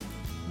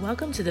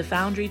Welcome to the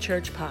Foundry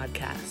Church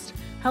podcast,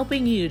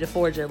 helping you to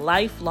forge a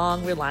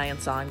lifelong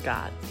reliance on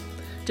God.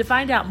 To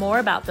find out more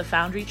about the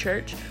Foundry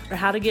Church or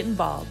how to get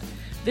involved,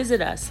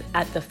 visit us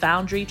at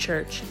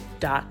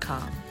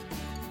thefoundrychurch.com.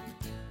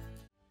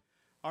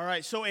 All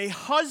right, so a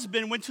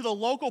husband went to the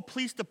local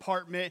police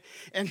department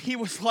and he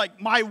was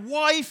like, my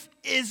wife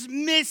is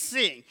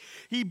missing.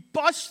 He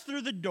busts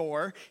through the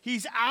door,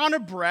 he's out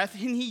of breath,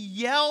 and he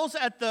yells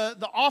at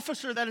the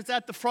officer that is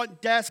at the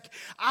front desk,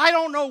 I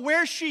don't know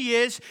where she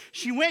is.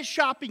 She went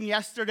shopping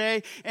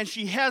yesterday and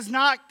she has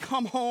not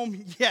come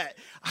home yet.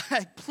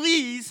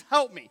 Please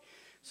help me.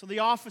 So the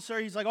officer,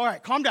 he's like, all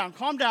right, calm down.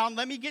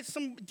 Let me get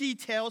some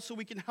details so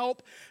we can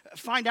help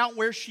find out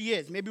where she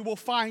is. Maybe we'll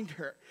find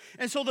her.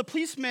 And so the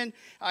policeman,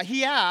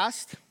 he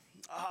asked,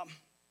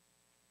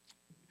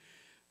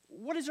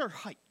 what is her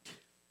height?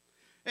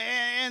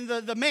 And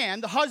the man,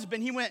 the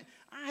husband, he went,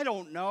 I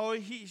don't know.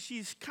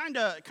 She's kind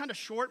of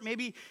short,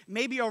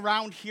 maybe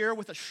around here.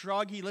 With a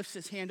shrug, he lifts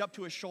his hand up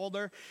to his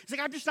shoulder. He's like,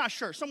 I'm just not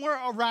sure. Somewhere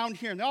around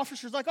here. And the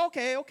officer's like,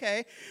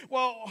 okay.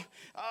 Well,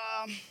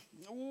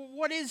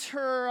 what is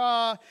her?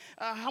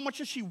 How much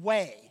does she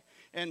weigh?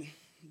 And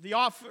the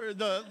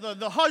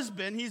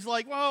husband, he's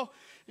like, well,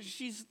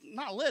 she's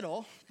not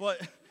little, but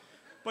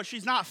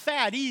she's not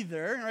fat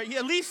either. Right?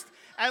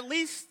 At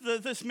least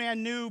this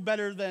man knew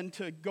better than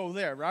to go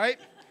there, right?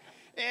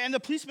 And the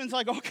policeman's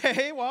like,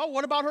 okay, well,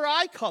 what about her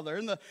eye color?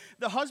 And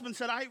the husband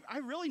said, I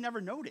really never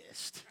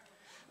noticed.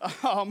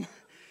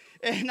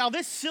 And now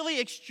this silly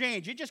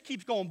exchange, it just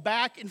keeps going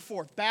back and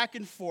forth.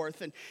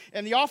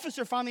 And the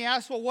officer finally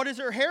asks, well, what is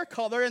her hair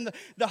color? And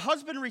the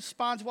husband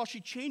responds, well,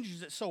 she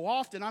changes it so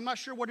often, I'm not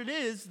sure what it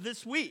is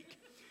this week.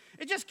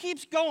 It just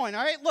keeps going,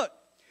 all right? Look,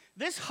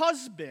 this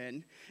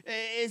husband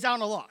is out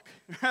of luck,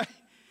 right?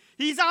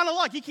 He's out of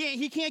luck.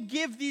 He can't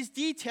give these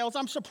details.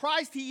 I'm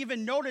surprised he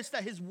even noticed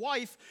that his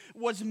wife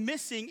was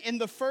missing in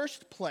the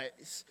first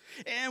place.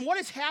 And what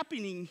is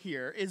happening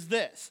here is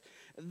this.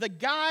 The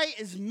guy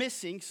is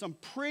missing some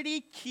pretty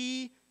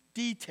key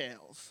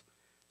details,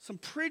 some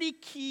pretty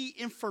key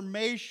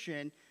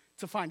information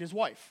to find his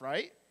wife,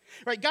 right?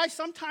 Right, guys,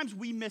 sometimes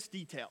we miss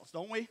details,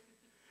 don't we?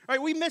 Right,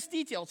 we miss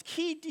details,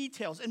 key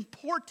details,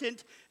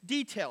 important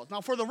details. Now,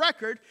 for the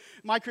record,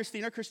 my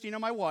Christina,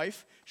 my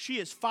wife, she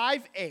is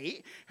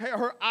 5'8".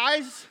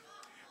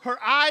 Her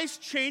eyes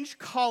change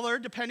color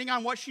depending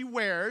on what she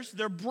wears.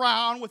 They're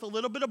brown with a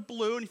little bit of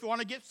blue, and if you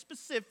want to get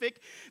specific,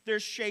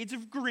 there's shades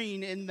of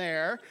green in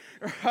there,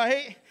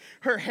 right?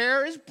 Her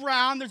hair is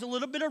brown. There's a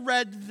little bit of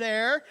red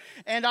there,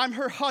 and I'm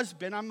her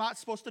husband. I'm not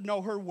supposed to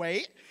know her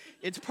weight.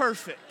 It's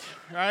perfect,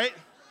 right?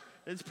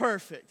 It's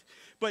perfect.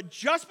 But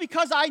just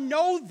because I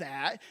know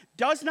that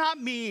does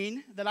not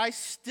mean that I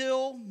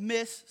still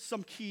miss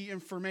some key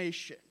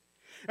information.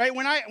 Right?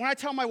 When I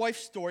tell my wife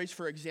stories,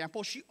 for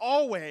example, she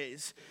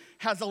always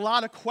has a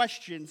lot of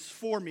questions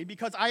for me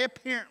because I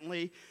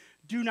apparently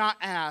do not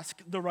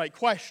ask the right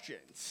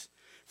questions.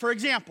 For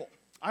example,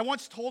 I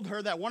once told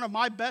her that one of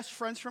my best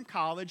friends from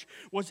college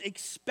was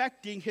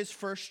expecting his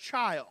first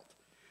child.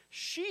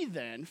 She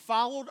then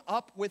followed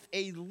up with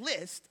a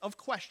list of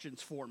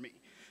questions for me.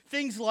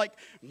 Things like,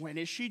 when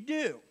is she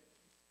due?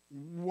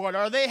 What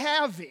are they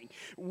having?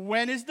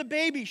 When is the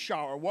baby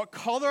shower? What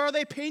color are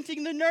they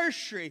painting the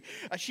nursery?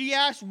 She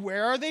asked,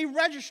 where are they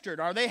registered?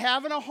 Are they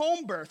having a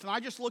home birth? And I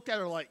just looked at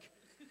her like,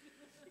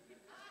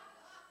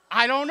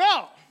 I don't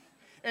know.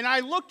 And I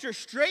looked her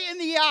straight in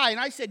the eye and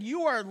I said,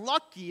 you are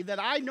lucky that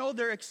I know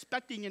they're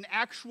expecting an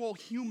actual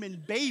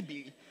human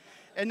baby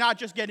and not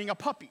just getting a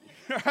puppy,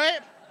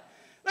 right?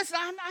 Listen,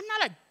 I'm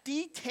not a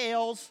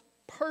details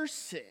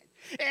person.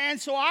 And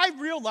so I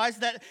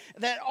realized that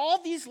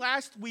all these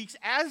last weeks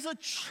as a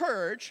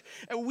church,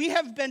 we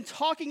have been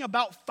talking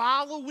about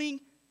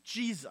following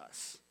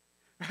Jesus,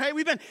 right?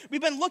 We've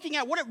been looking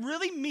at what it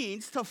really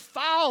means to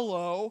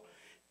follow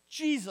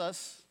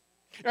Jesus,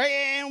 right?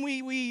 And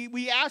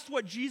we asked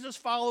what Jesus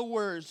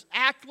followers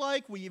act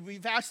like.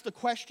 We've asked the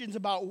questions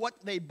about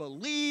what they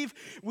believe.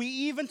 We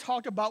even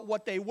talked about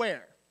what they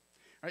wear.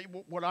 Right,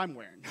 what I'm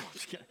wearing, no, I'm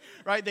just kidding,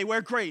 right? They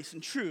wear grace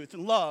and truth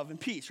and love and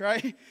peace,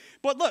 right?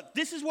 But look,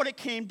 this is what it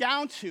came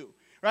down to,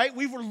 right?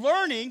 We were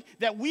learning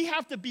that we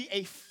have to be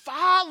a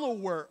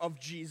follower of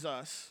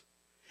Jesus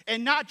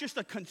and not just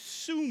a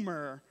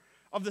consumer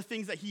of the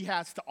things that he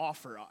has to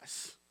offer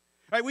us,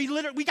 right? We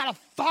got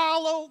to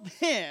follow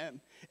him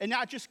and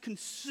not just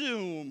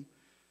consume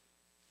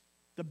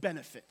the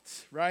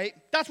benefits, right?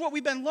 That's what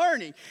we've been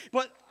learning.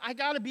 But I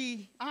got to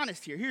be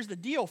honest here. Here's the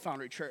deal,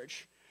 Foundry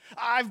Church.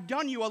 I've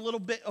done you a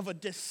little bit of a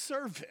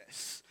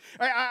disservice.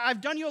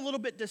 I've done you a little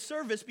bit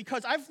disservice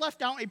because I've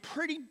left out a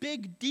pretty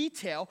big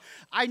detail.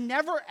 I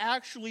never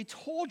actually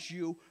told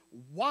you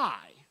why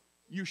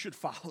you should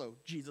follow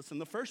Jesus in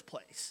the first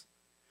place.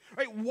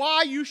 Right?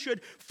 Why you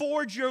should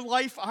forge your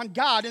life on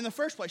God in the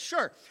first place.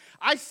 Sure,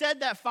 I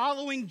said that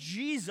following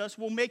Jesus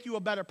will make you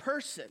a better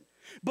person,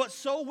 but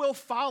so will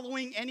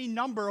following any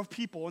number of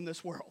people in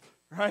this world,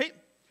 right?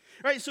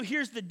 Right, so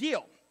here's the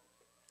deal.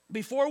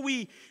 before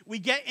we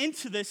get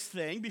into this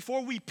thing,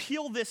 before we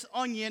peel this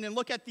onion and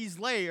look at these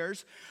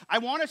layers, I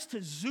want us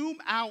to zoom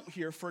out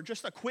here for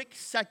just a quick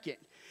second.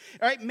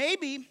 All right,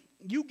 maybe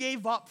you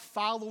gave up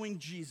following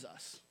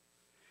Jesus.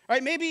 All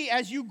right, maybe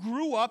as you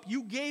grew up,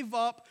 you gave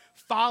up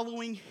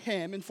following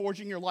him and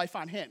forging your life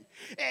on him.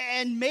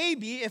 And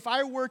maybe if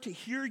I were to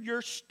hear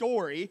your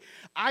story,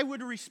 I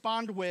would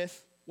respond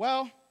with,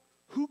 well,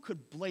 who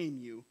could blame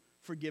you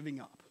for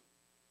giving up?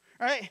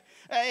 All right,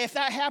 if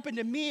that happened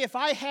to me, if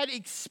I had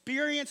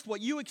experienced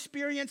what you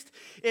experienced,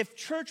 if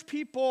church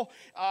people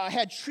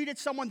had treated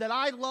someone that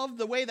I loved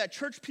the way that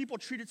church people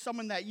treated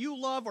someone that you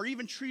love or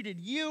even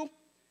treated you,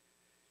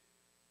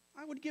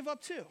 I would give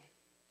up too.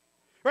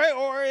 Right?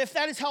 Or if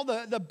that is how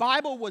the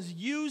Bible was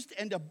used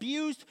and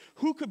abused,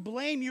 who could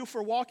blame you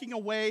for walking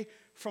away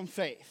from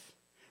faith?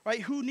 Right?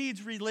 Who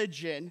needs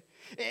religion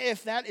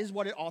if that is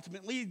what it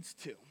ultimately leads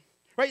to?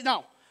 Right?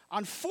 Now,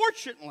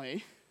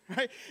 unfortunately,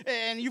 right,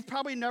 and you've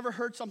probably never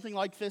heard something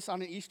like this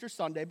on an Easter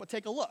Sunday, but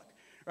take a look,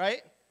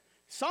 right?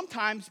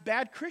 Sometimes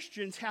bad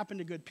Christians happen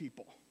to good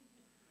people.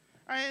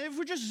 All right? If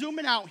we're just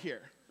zooming out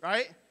here,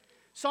 right?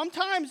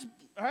 Sometimes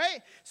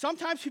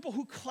people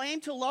who claim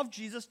to love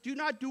Jesus do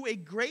not do a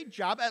great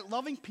job at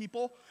loving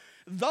people,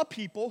 the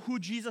people who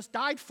Jesus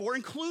died for,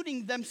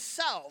 including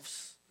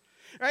themselves,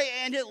 right?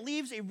 And it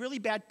leaves a really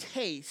bad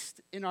taste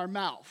in our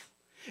mouth.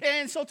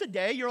 And so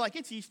today, you're like,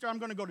 it's Easter, I'm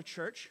going to go to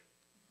church.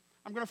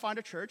 I'm going to find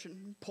a church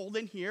and pulled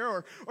in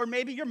here, or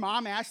maybe your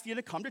mom asked you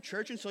to come to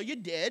church, and so you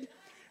did,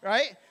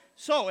 right?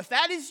 So if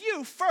that is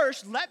you,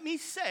 first, let me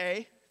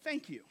say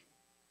thank you.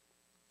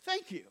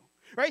 Thank you.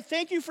 Right?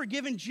 Thank you for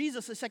giving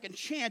Jesus a second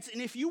chance.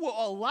 And if you will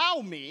allow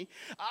me,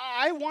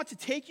 I want to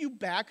take you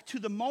back to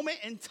the moment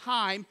in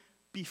time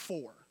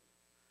before.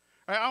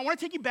 Right? I want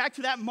to take you back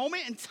to that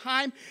moment in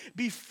time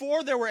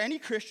before there were any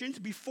Christians,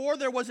 before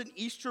there was an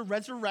Easter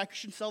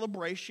resurrection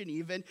celebration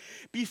even,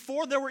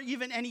 before there were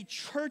even any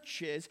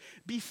churches,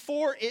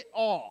 before it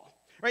all.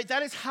 Right?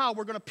 That is how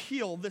we're going to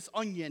peel this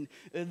onion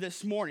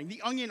this morning.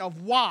 The onion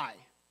of why.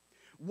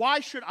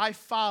 Why should I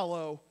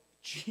follow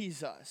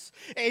Jesus?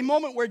 A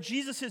moment where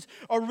Jesus'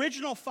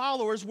 original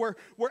followers were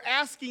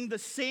asking the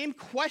same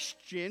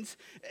questions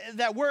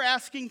that we're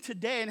asking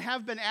today and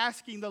have been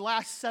asking the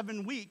last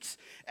 7 weeks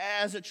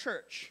as a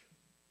church.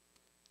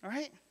 All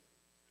right?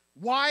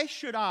 Why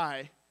should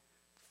I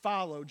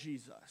follow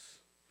Jesus?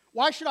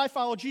 Why should I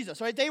follow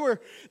Jesus? Right? They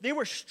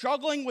were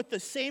struggling with the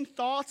same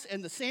thoughts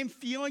and the same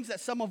feelings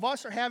that some of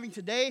us are having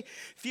today.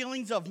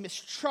 Feelings of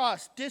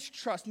mistrust,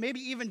 distrust,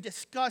 maybe even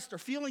disgust, or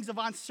feelings of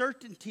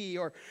uncertainty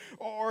or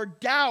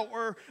doubt,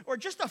 or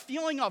just a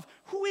feeling of,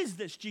 who is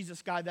this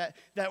Jesus guy that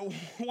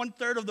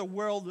 1/3 of the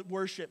world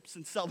worships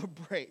and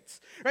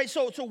celebrates? Right?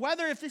 So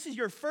whether if this is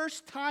your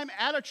first time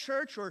at a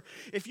church, or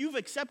if you've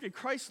accepted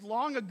Christ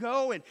long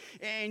ago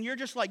and you're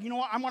just like, you know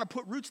what, I want to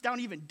put roots down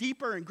even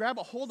deeper and grab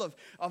a hold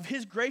of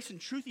his grace and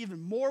truth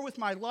even more with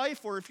my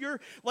life, or if you're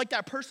like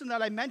that person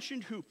that I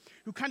mentioned who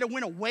kind of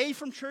went away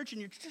from church and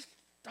you're just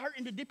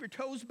starting to dip your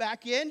toes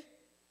back in,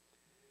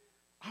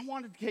 I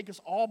wanted to take us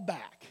all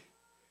back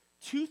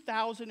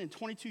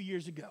 2,022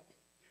 years ago,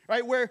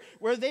 right, where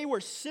they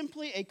were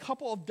simply a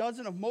couple of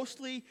dozen of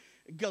mostly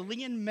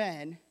Galilean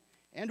men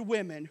and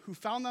women who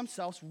found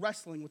themselves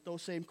wrestling with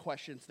those same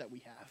questions that we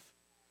have,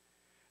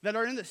 that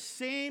are in the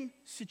same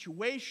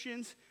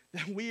situations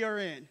that we are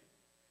in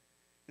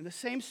the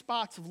same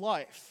spots of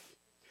life.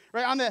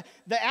 Right, on the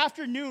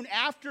afternoon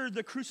after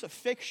the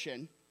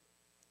crucifixion,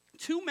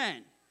 two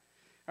men,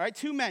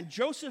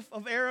 Joseph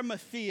of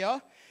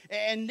Arimathea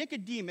and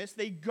Nicodemus,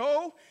 they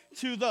go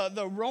to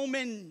the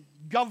Roman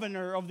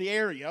governor of the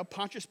area,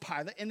 Pontius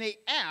Pilate, and they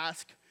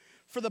ask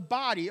for the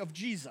body of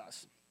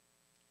Jesus.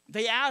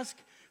 They ask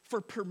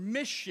for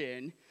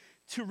permission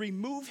to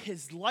remove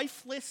his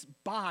lifeless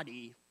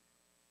body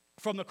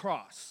from the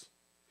cross.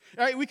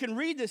 All right, we can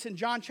read this in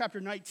John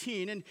chapter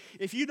 19, and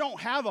if you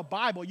don't have a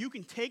Bible, you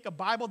can take a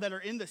Bible that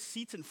are in the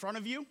seats in front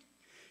of you.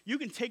 You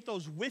can take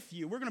those with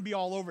you. We're going to be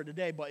all over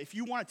today, but if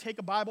you want to take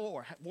a Bible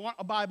or want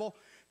a Bible,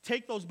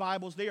 take those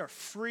Bibles. They are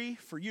free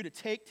for you to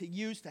take, to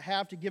use, to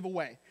have, to give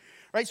away.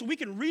 All right, so we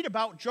can read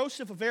about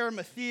Joseph of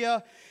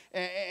Arimathea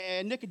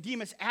and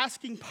Nicodemus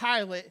asking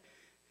Pilate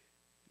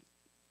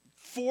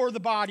for the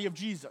body of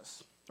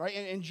Jesus, right,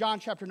 in John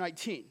chapter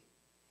 19.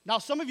 Now,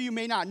 some of you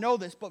may not know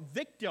this, but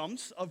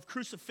victims of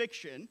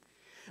crucifixion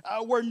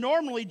were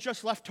normally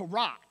just left to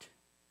rot.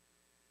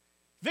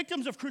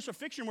 Victims of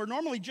crucifixion were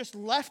normally just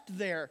left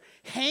there,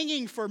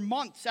 hanging for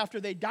months after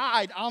they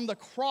died on the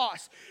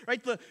cross.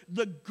 Right?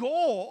 The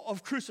goal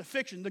of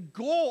crucifixion, the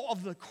goal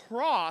of the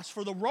cross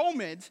for the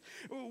Romans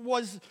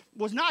was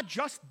not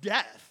just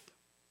death.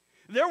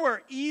 There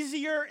were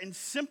easier and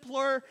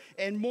simpler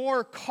and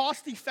more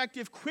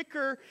cost-effective,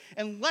 quicker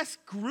and less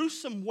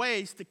gruesome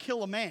ways to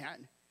kill a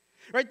man.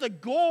 Right? The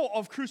goal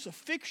of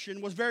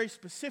crucifixion was very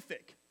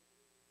specific.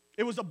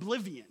 It was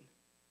oblivion.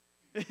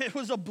 It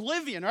was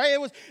oblivion, right?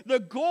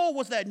 The goal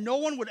was that no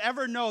one would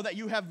ever know that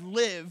you have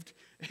lived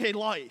a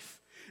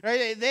life.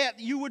 Right? That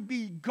you would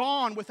be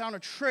gone without a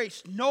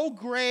trace. No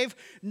grave,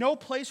 no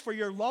place for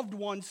your loved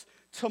ones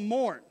to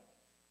mourn.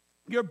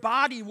 Your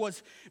body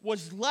was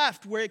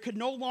left where it could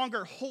no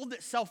longer hold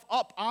itself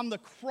up on the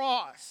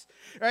cross,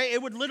 right?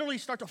 It would literally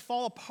start to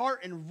fall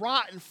apart and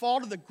rot and fall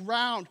to the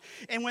ground.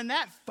 And when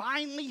that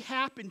finally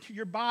happened to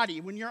your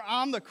body, when you're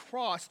on the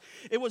cross,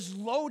 it was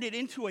loaded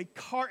into a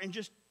cart and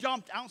just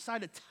dumped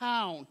outside of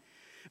town,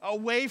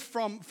 away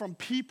from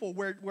people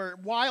where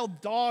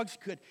wild dogs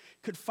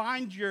could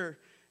find your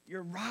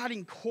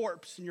rotting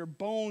corpse and your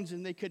bones,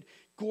 and they could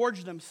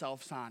gorge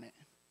themselves on it,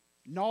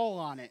 gnaw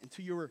on it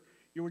until you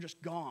were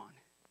just gone,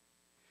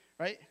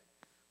 right?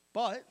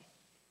 But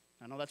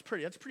I know that's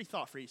pretty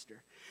thought for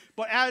Easter.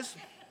 But as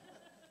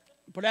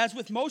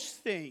with most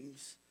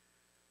things,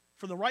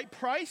 for the right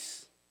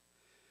price,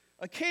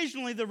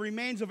 occasionally the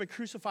remains of a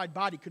crucified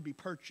body could be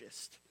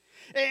purchased.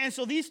 And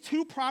so these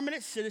two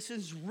prominent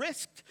citizens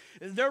risked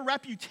their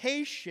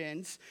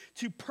reputations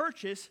to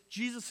purchase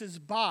Jesus'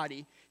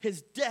 body,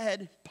 his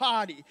dead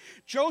body.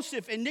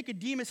 Joseph and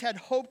Nicodemus had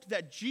hoped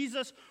that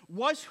Jesus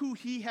was who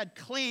he had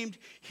claimed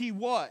he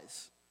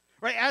was,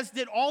 right? As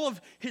did all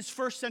of his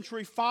first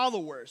century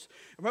followers.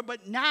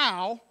 But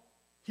now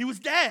he was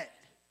dead.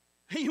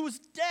 He was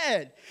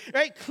dead,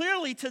 right?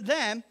 Clearly to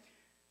them,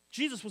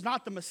 Jesus was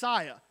not the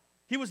Messiah.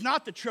 He was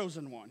not the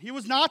chosen one. He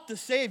was not the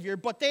Savior,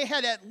 but they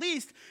had at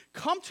least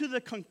come to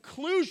the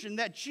conclusion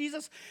that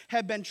Jesus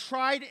had been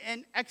tried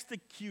and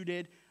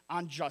executed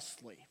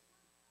unjustly.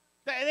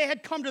 They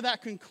had come to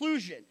that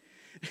conclusion.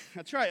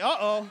 That's right.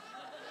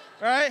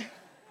 Right?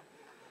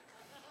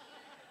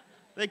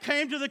 They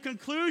came to the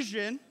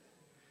conclusion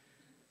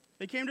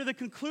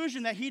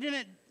that he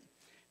didn't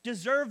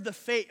deserve the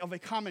fate of a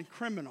common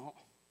criminal.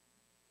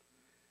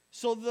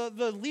 So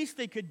the least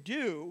they could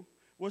do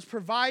was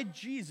provide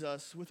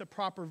Jesus with a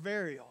proper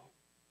burial.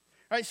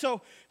 Right?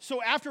 So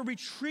after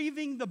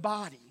retrieving the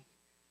body,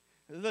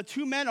 the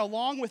two men,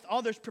 along with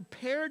others,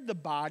 prepared the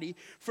body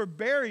for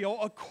burial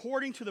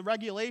according to the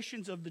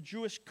regulations of the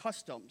Jewish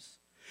customs.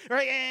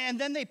 Right? And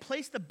then they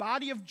placed the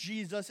body of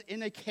Jesus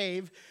in a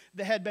cave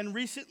that had been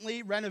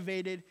recently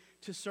renovated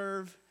to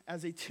serve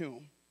as a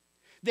tomb.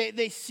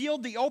 They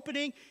sealed the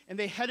opening and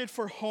they headed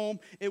for home.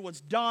 It was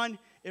done.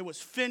 It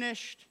was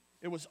finished.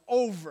 It was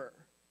over.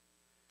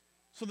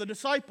 So the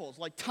disciples,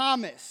 like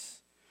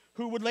Thomas,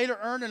 who would later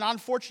earn an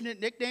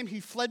unfortunate nickname, he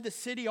fled the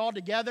city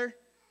altogether.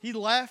 He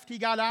left. He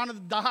got out of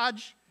the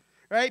Dodge.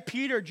 Right?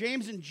 Peter,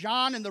 James, and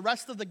John, and the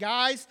rest of the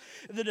guys,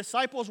 the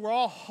disciples were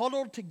all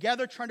huddled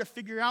together trying to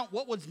figure out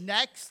what was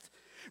next.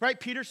 Right?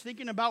 Peter's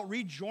thinking about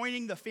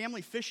rejoining the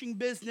family fishing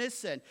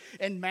business.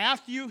 And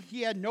Matthew,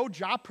 he had no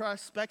job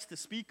prospects to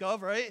speak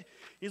of. Right?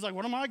 He's like,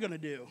 what am I going to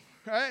do?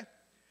 Right?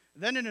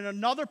 Then in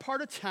another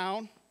part of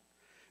town,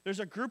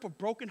 there's a group of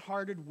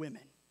brokenhearted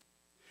women.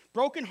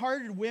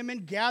 Brokenhearted women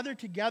gathered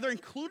together,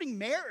 including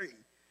Mary,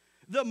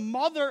 the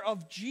mother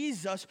of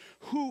Jesus,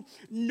 who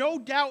no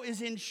doubt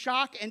is in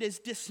shock and is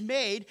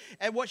dismayed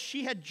at what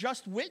she had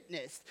just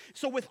witnessed.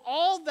 So with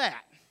all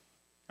that,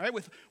 right,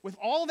 with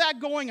all that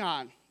going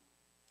on,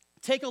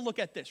 take a look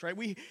at this, right?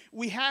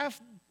 We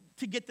have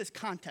to get this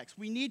context.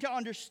 We need to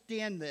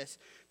understand this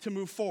to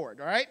move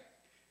forward, all right?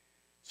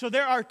 So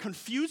there are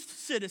confused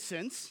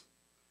citizens.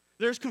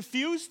 There's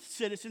confused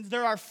citizens.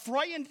 There are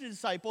frightened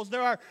disciples.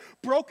 There are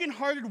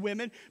brokenhearted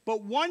women.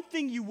 But one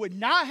thing you would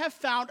not have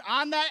found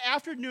on that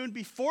afternoon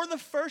before the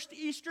first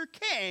Easter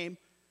came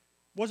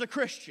was a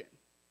Christian.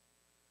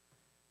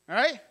 All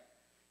right?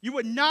 You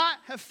would not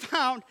have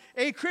found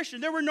a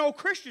Christian. There were no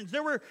Christians.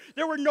 There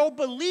were no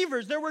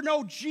believers. There were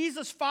no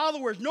Jesus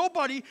followers.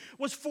 Nobody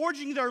was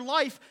forging their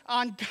life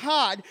on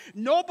God.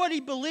 Nobody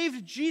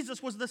believed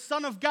Jesus was the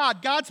Son of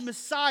God, God's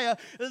Messiah,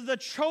 the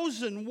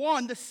chosen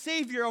one, the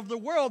Savior of the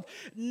world.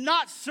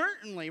 Not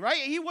certainly, right?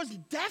 He was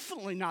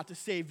definitely not the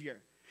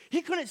Savior.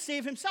 He couldn't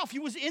save himself. He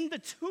was in the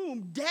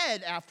tomb,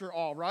 dead after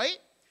all, right?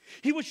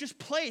 He was just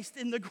placed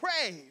in the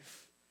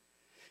grave.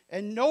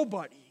 And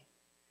nobody,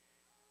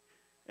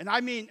 and I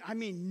mean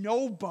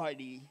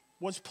nobody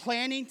was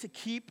planning to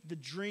keep the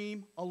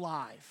dream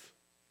alive.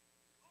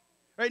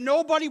 Right?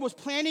 Nobody was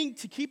planning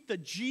to keep the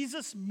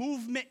Jesus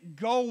movement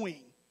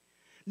going.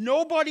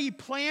 Nobody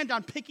planned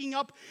on picking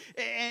up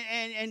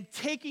and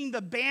taking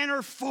the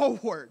banner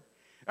forward.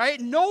 Right?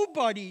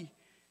 Nobody,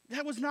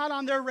 that was not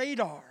on their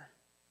radar.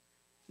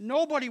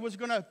 Nobody was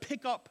going to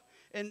pick up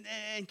and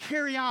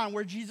carry on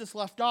where Jesus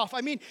left off.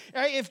 I mean,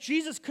 if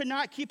Jesus could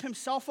not keep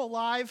himself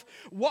alive,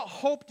 what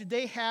hope did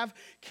they have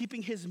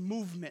keeping his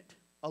movement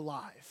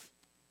alive?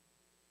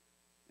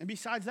 And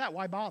besides that,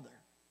 why bother?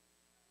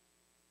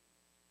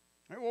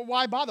 Right, well,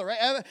 why bother?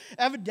 Right?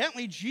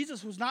 Evidently,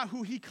 Jesus was not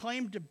who he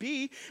claimed to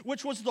be,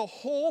 which was the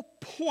whole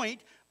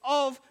point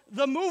of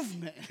the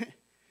movement.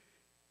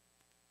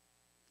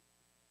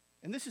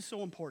 And this is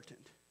so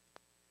important.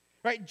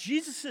 Right?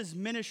 Jesus'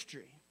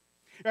 ministry.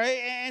 Right?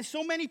 And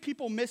so many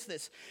people miss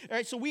this.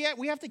 Right? So we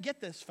have to get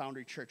this,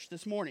 Foundry Church,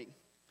 this morning.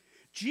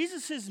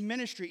 Jesus'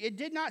 ministry, it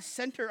did not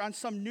center on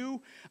some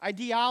new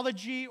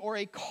ideology or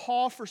a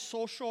call for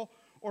social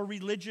or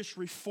religious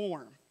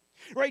reform.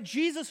 Right?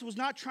 Jesus was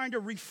not trying to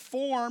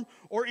reform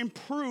or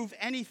improve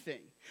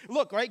anything.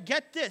 Look, right,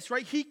 get this,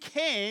 right? He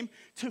came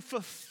to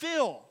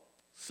fulfill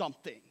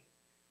something.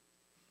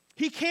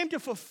 He came to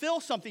fulfill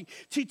something,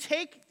 to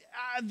take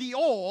the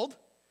old,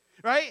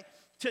 right,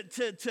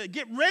 to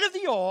get rid of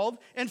the old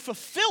and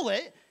fulfill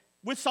it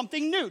with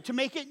something new, to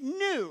make it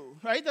new,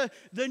 right?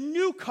 The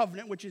new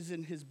covenant, which is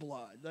in his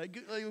blood. Like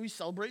we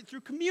celebrate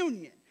through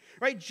communion,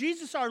 right?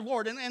 Jesus our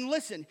Lord, and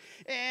listen,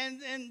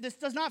 and this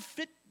does not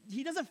fit,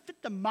 he doesn't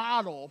fit the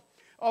model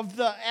of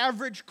the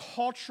average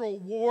cultural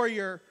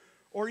warrior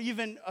or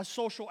even a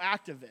social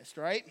activist,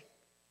 right?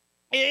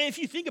 If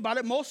you think about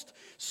it, most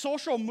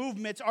social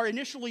movements are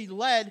initially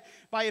led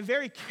by a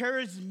very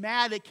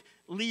charismatic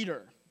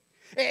leader.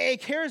 A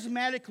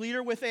charismatic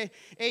leader with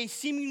a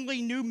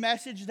seemingly new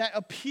message that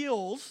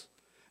appeals,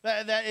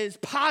 that is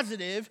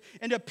positive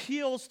and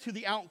appeals to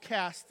the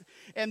outcast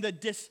and the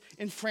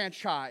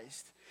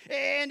disenfranchised.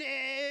 And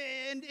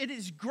it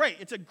is great.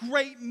 It's a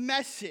great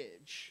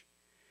message.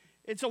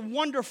 It's a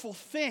wonderful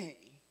thing.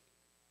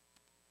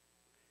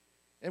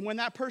 And when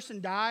that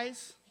person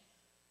dies,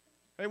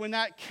 right, when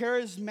that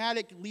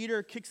charismatic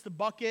leader kicks the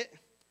bucket,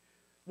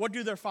 what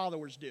do their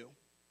followers do?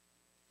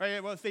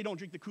 Right? Well, if they don't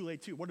drink the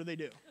Kool-Aid too, what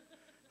do?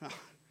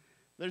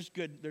 There's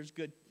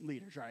good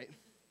leaders, right?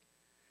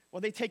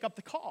 Well, they take up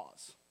the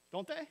cause,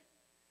 don't they?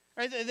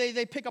 Right?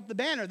 They pick up the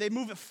banner. They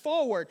move it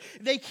forward.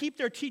 They keep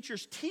their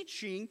teacher's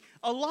teaching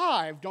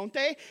alive, don't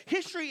they?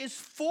 History is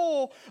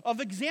full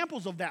of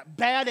examples of that,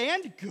 bad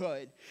and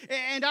good.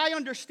 And I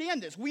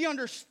understand this. We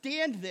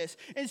understand this.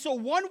 And so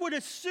one would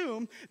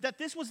assume that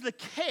this was the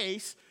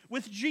case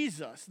with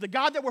Jesus, the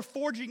God that we're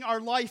forging our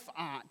life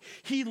on.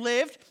 He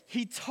lived,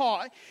 he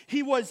taught,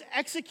 he was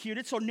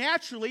executed. So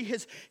naturally,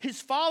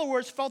 his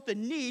followers felt the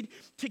need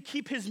to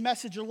keep his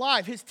message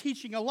alive, his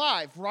teaching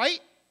alive, right?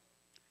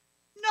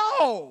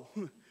 No,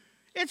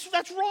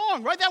 that's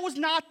wrong, right? That was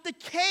not the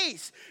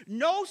case.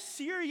 No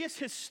serious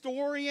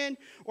historian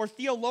or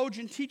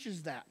theologian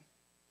teaches that,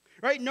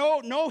 right?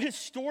 No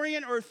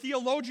historian or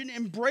theologian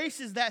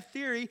embraces that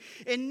theory,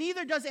 and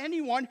neither does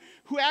anyone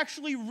who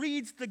actually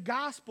reads the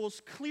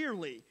Gospels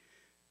clearly.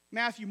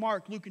 Matthew,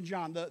 Mark, Luke, and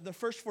John, the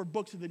first 4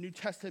 books of the New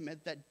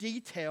Testament that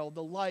detail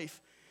the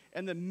life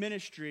and the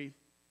ministry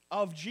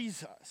of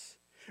Jesus.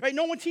 Right?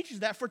 No one teaches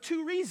that for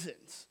 2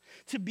 reasons.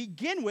 To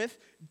begin with,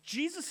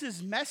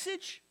 Jesus'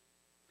 message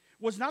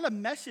was not a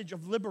message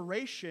of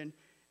liberation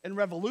and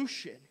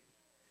revolution.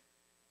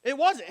 It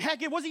wasn't.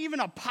 Heck, it wasn't even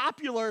a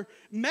popular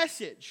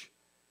message.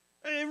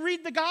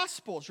 Read the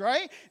Gospels,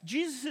 right?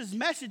 Jesus'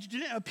 message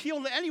didn't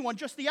appeal to anyone,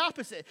 just the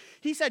opposite.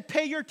 He said,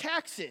 pay your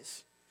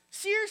taxes.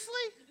 Seriously?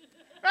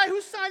 Right?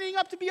 Who's signing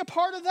up to be a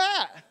part of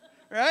that?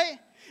 Right?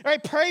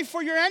 Right? Pray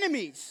for your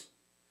enemies.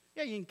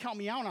 Yeah, you can count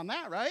me out on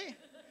that, right?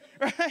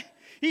 Right?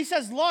 He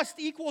says lust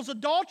equals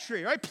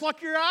adultery, right?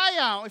 Pluck your eye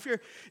out if your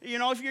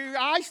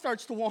eye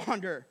starts to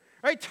wander,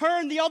 right?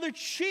 Turn the other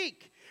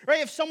cheek,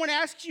 right? If someone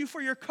asks you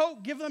for your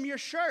coat, give them your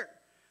shirt.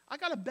 I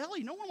got a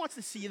belly. No one wants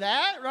to see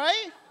that,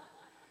 right?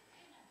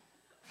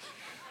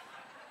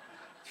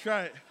 That's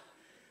right.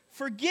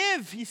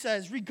 Forgive, he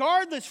says.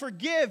 Regardless,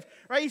 forgive,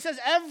 right? He says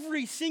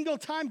every single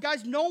time,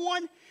 guys, no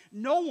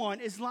one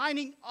is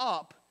lining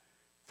up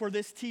for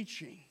this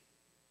teaching.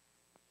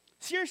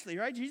 Seriously,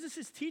 right?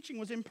 Jesus' teaching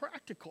was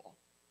impractical.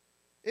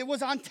 It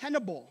was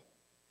untenable.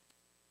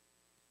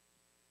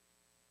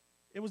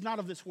 It was not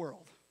of this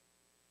world.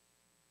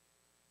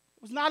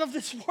 It was not of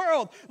this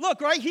world.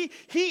 Look, right?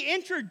 He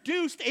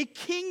introduced a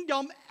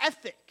kingdom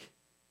ethic.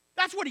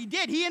 That's what he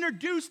did. He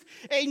introduced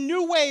a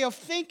new way of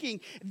thinking.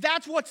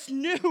 That's what's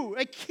new,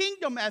 a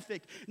kingdom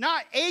ethic,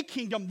 not a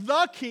kingdom,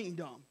 the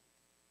kingdom.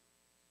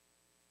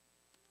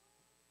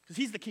 Because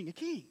he's the King of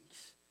Kings.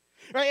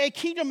 Right? A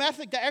kingdom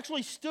ethic that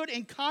actually stood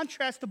in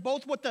contrast to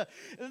both what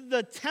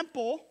the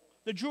temple,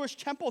 the Jewish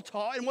temple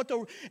taught, and what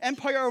the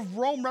Empire of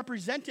Rome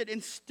represented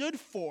and stood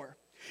for.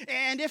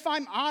 And if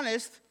I'm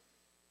honest,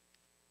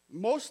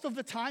 most of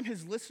the time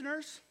his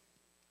listeners,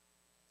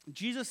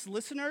 Jesus'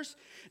 listeners,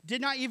 did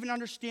not even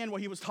understand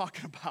what he was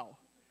talking about.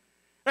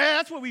 Right?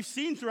 That's what we've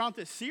seen throughout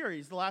this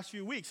series the last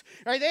few weeks.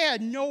 Right? They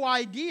had no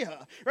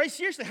idea. Right?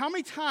 Seriously, how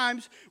many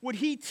times would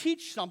he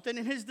teach something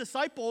and his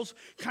disciples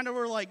kind of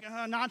were like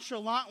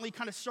nonchalantly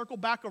kind of circle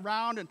back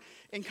around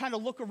and kind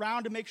of look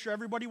around to make sure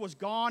everybody was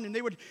gone, and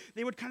they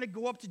would kind of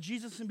go up to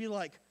Jesus and be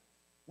like,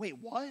 wait,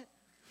 what?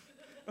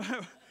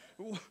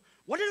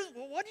 What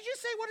did you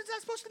say? What is that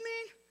supposed to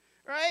mean?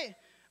 Right?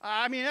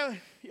 I mean,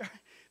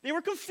 they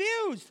were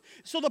confused.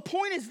 So the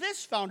point is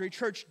this, Foundry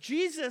Church.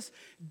 Jesus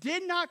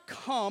did not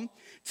come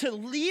to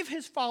leave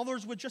his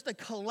followers with just a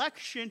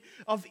collection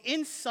of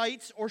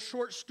insights or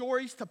short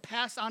stories to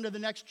pass on to the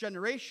next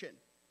generation.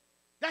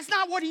 That's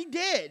not what he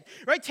did,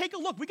 right? Take a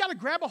look. We got to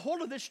grab a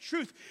hold of this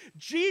truth.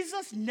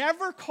 Jesus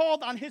never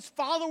called on his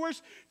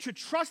followers to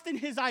trust in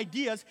his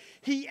ideas.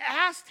 He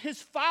asked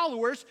his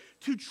followers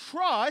to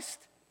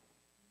trust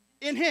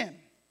in him.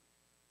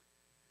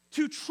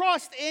 to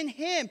trust in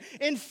him.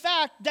 In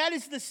fact, that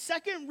is the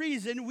second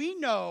reason we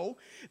know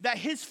that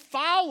his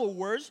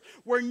followers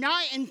were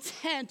not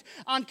intent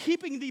on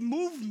keeping the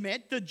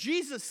movement, the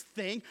Jesus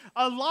thing,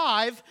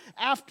 alive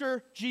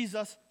after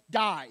Jesus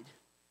died.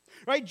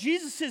 Right?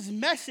 Jesus'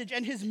 message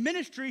and his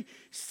ministry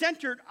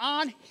centered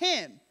on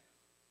him,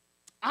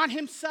 on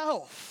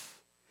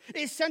himself.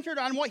 It centered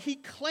on what he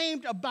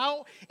claimed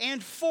about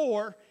and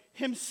for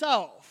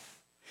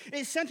himself.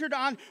 It centered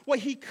on what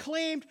he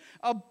claimed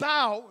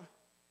about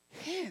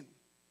him,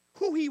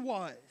 who he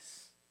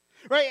was,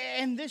 right?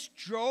 And this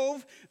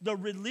drove the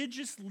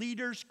religious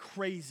leaders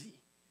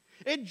crazy.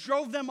 It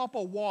drove them up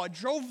a wall. It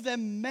drove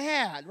them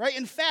mad, right?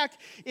 In fact,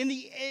 in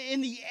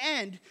the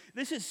end,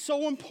 this is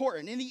so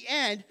important. In the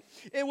end,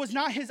 it was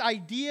not his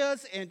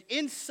ideas and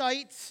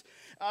insights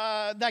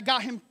that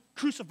got him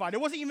crucified. It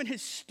wasn't even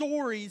his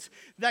stories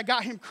that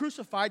got him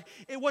crucified.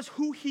 It was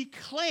who he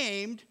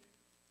claimed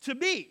to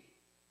be.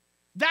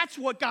 That's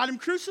what got him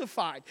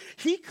crucified.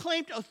 He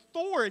claimed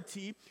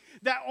authority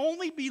that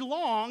only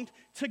belonged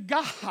to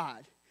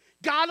God.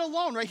 God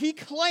alone, right? He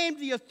claimed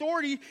the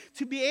authority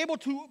to be able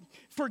to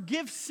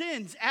forgive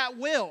sins at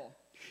will.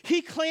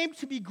 He claimed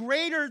to be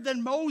greater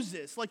than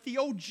Moses, like the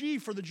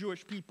OG for the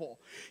Jewish people.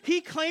 He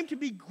claimed to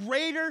be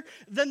greater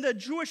than the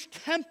Jewish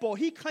temple.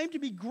 He claimed to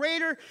be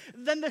greater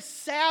than the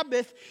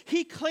Sabbath.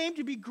 He claimed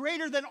to be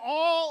greater than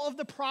all of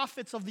the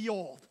prophets of the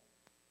old.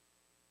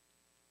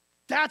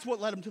 That's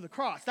what led him to the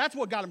cross. That's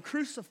what got him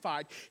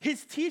crucified.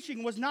 His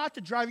teaching was not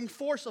the driving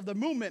force of the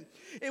movement.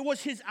 It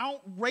was his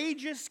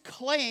outrageous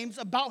claims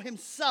about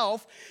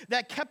himself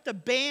that kept the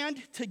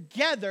band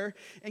together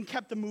and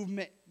kept the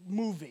movement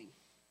moving.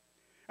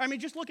 I mean,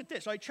 just look at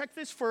this. Right? Check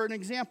this for an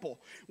example.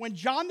 When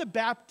John the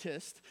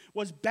Baptist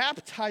was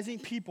baptizing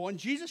people and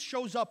Jesus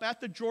shows up at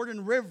the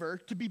Jordan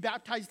River to be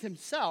baptized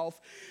himself,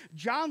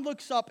 John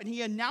looks up and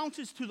he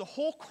announces to the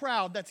whole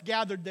crowd that's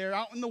gathered there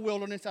out in the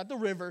wilderness at the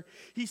river,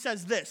 he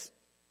says this,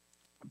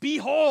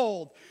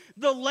 "Behold,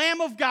 the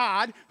Lamb of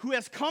God who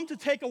has come to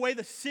take away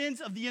the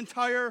sins of the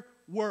entire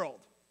world."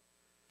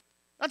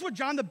 That's what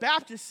John the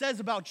Baptist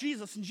says about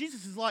Jesus. And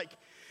Jesus is like,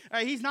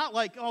 he's not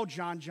like, "Oh,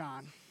 John,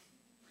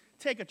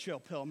 take a chill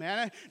pill,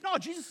 man." No,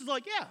 Jesus is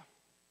like, yeah.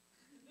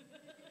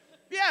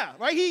 Yeah,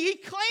 right? He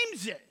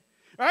claims it,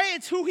 right?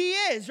 It's who he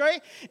is,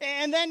 right?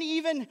 And then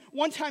even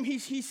one time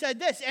he said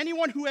this,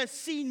 "Anyone who has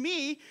seen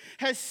me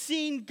has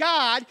seen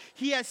God.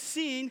 He has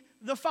seen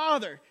the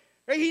Father."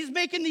 Right? He's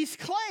making these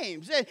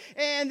claims.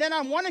 And then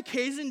on one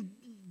occasion,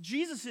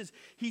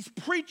 he's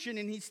preaching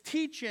and he's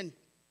teaching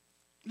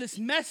this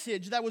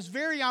message that was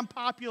very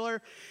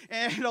unpopular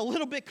and a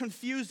little bit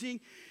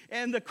confusing.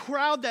 And the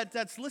crowd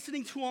that's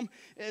listening to him,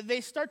 they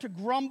start to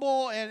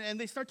grumble and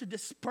they start to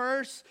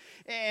disperse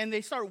and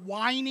they start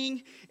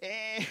whining.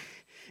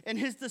 And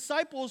his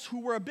disciples,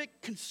 who were a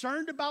bit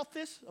concerned about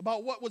this,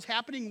 about what was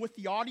happening with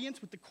the audience,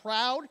 with the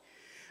crowd,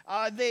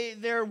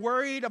 they're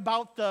worried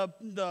about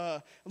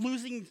the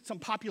losing some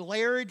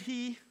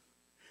popularity.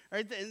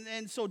 Right?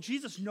 And so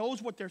Jesus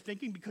knows what they're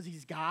thinking because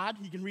he's God.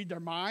 He can read their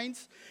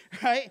minds,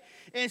 right?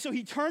 And so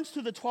he turns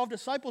to the 12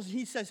 disciples and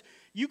he says,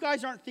 "You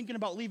guys aren't thinking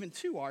about leaving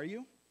too, are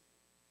you?"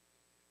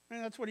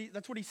 And that's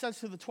what he says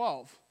to the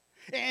 12.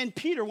 And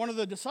Peter, one of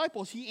the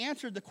disciples, he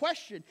answered the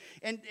question.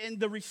 And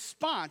the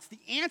response, the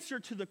answer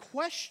to the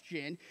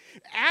question,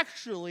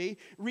 actually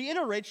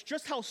reiterates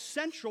just how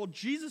central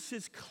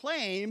Jesus'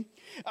 claim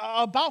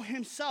about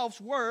himself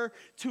were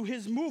to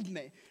his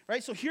movement.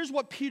 Right? So here's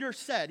what Peter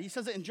said. He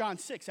says it in John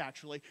 6,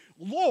 actually.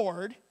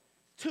 "Lord,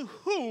 to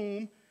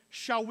whom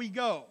shall we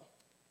go?"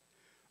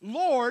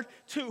 Lord,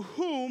 to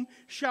whom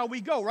shall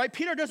we go? Right?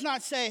 Peter does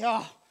not say,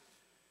 "Oh,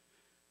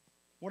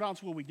 what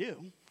else will we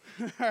do?"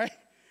 Right?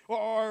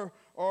 Or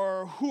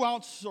who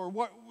else, or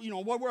what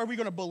are we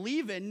going to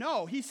believe in?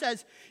 No, he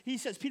says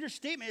Peter's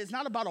statement is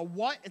not about a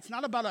what, it's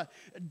not about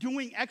a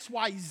doing X,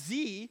 Y,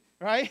 Z,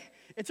 right?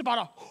 It's about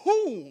a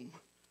whom.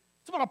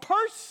 It's about a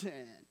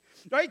person,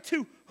 right?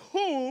 To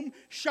whom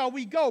shall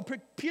we go?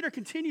 Peter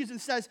continues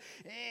and says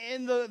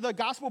in the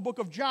gospel book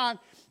of John,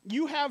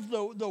 "You have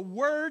the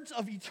words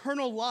of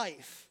eternal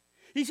life."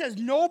 He says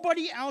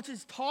nobody else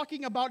is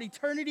talking about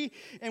eternity,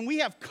 and we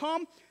have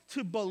come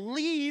to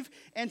believe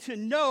and to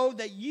know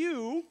that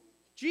you,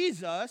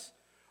 Jesus,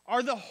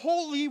 are the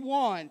Holy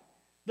One,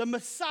 the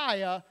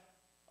Messiah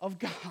of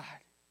God.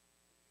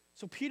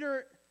 So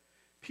Peter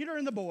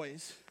and the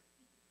boys,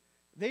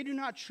 they do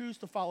not choose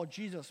to follow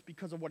Jesus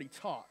because of what he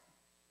taught.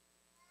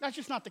 That's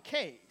just not the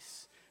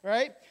case,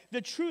 right?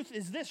 The truth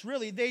is this,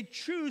 really. They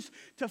choose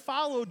to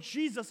follow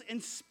Jesus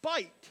in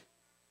spite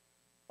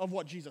of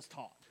what Jesus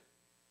taught.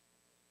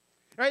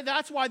 Right?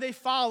 That's why they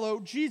follow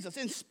Jesus.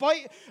 In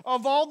spite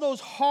of all those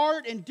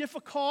hard and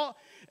difficult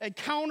and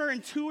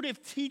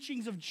counterintuitive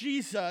teachings of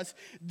Jesus,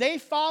 they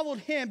followed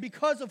him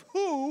because of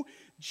who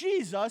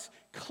Jesus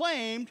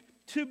claimed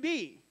to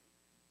be.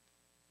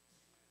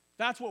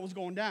 That's what was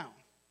going down.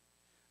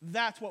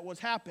 That's what was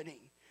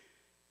happening.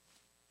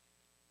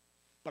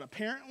 But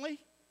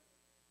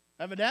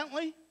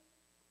evidently,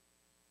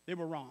 they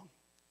were wrong.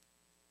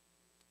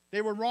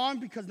 They were wrong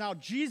because now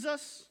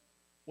Jesus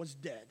was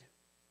dead.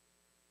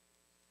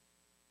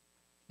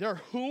 Their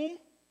whom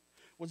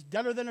was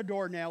deader than a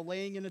doornail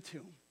laying in a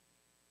tomb.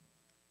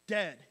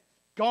 Dead.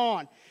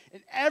 Gone.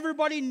 And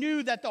everybody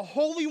knew that the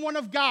Holy One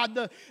of God,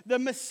 the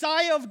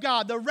Messiah of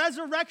God, the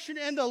resurrection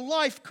and the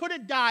life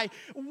couldn't die,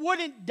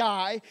 wouldn't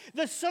die.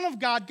 The Son of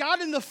God,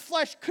 God in the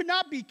flesh, could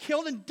not be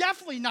killed and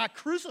definitely not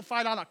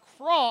crucified on a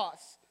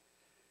cross.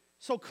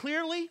 So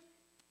clearly,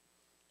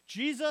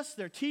 Jesus,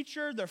 their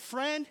teacher, their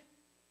friend,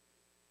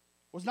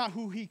 was not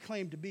who he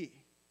claimed to be.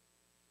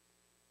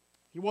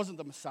 He wasn't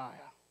the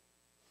Messiah.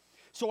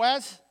 So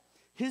as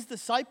his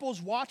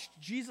disciples watched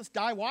Jesus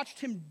die, watched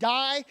him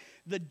die,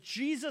 the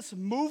Jesus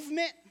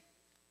movement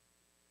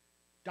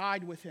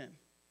died with him.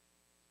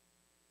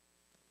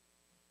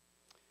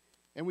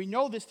 And we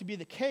know this to be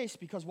the case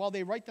because while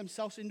they write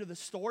themselves into the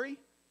story,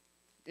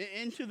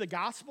 into the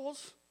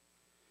Gospels,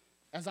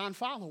 as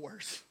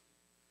unfollowers,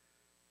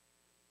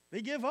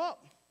 they give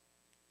up.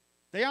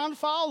 They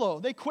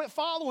unfollow. They quit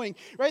following.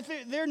 Right?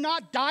 They're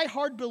not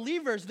diehard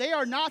believers. They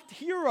are not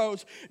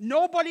heroes.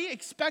 Nobody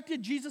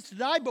expected Jesus to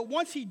die, but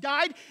once he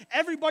died,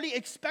 everybody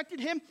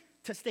expected him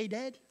to stay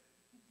dead.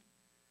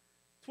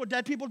 That's what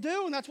dead people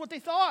do, and that's what they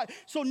thought.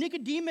 So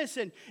Nicodemus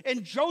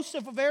and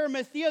Joseph of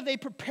Arimathea, they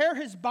prepare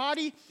his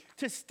body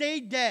to stay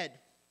dead.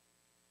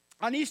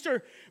 On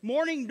Easter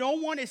morning, no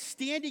one is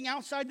standing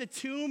outside the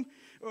tomb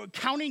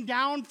counting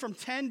down from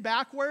 10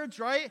 backwards,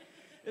 right?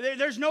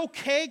 There's no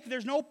cake,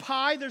 there's no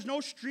pie, there's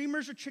no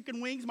streamers or chicken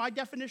wings, my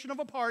definition of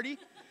a party,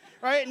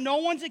 right? No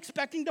one's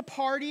expecting to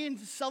party and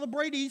to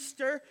celebrate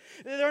Easter.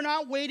 They're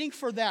not waiting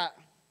for that.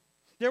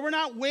 They were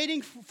not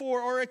waiting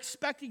for or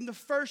expecting the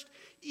first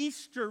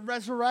Easter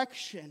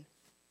resurrection.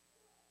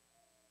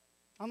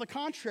 On the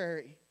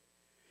contrary,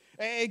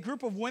 a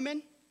group of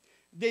women,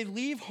 they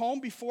leave home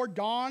before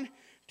dawn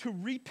to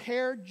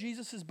prepare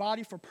Jesus'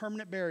 body for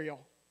permanent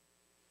burial.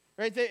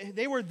 Right?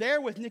 They were there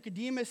with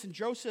Nicodemus and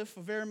Joseph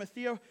of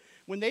Arimathea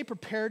when they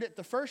prepared it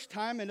the first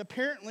time, and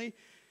apparently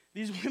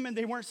these women,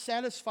 they weren't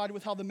satisfied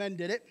with how the men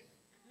did it.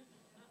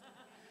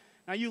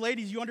 Now, you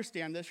ladies, you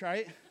understand this,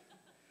 right?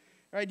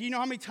 Right? Do you know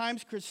how many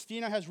times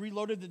Christina has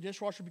reloaded the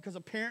dishwasher because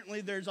apparently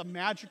there's a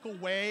magical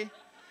way?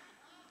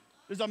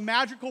 There's a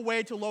magical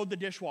way to load the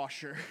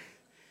dishwasher.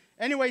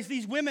 Anyways,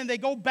 these women, they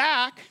go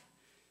back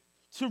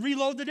to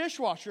reload the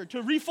dishwasher,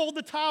 to refold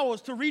the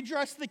towels, to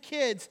redress the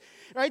kids,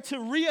 right? To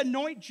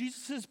re-anoint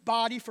Jesus'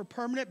 body for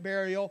permanent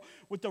burial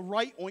with the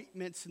right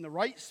ointments and the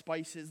right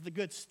spices, the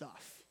good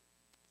stuff.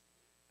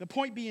 The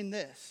point being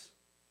this,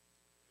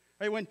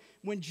 right?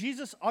 When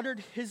Jesus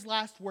uttered his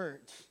last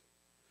words,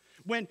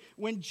 when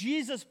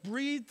Jesus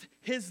breathed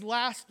his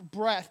last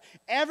breath,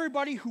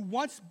 everybody who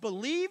once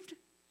believed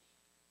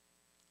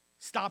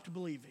stopped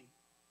believing.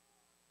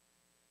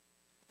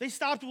 They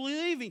stopped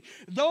believing.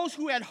 Those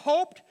who had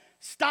hoped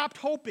stopped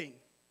hoping.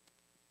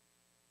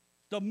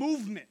 The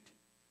movement,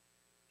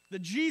 the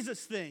Jesus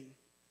thing,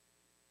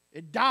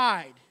 it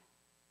died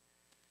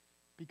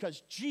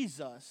because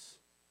Jesus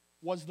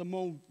was the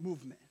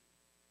movement.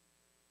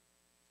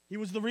 He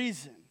was the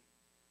reason.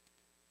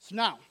 So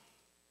now,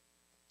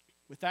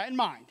 with that in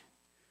mind,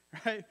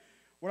 right,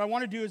 what I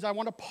want to do is I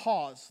want to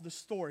pause the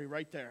story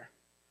right there.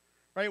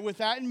 Right, with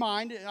that in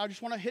mind, I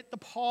just want to hit the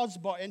pause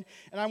button,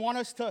 and I want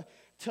us to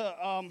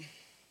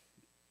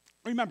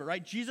remember,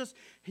 right? Jesus,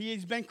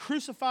 he's been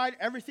crucified.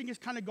 Everything is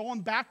kind of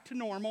going back to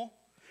normal,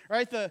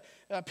 right? The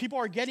people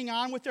are getting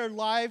on with their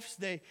lives.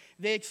 They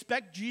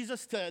expect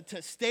Jesus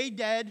to stay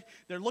dead.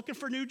 They're looking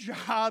for new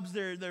jobs.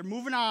 They're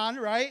moving on,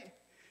 right?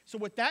 So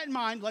with that in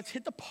mind, let's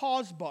hit the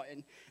pause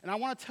button, and I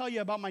want to tell you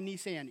about my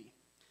niece Annie.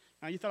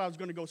 Now, you thought I was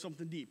going to go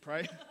something deep,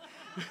 right?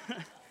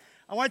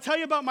 I want to tell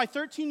you about my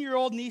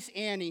 13-year-old niece,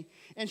 Annie,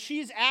 and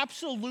she's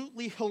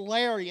absolutely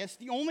hilarious.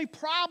 The only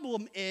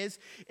problem is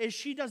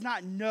she does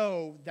not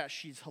know that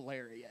she's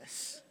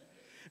hilarious.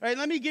 All right,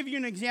 let me give you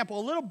an example.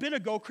 A little bit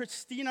ago,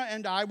 Christina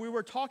and I, we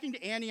were talking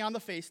to Annie on the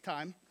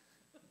FaceTime.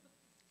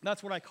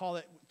 That's what I call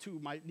it to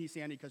my niece,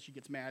 Annie, because she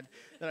gets mad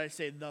that I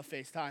say the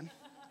FaceTime.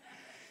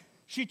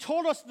 She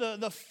told us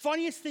the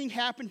funniest thing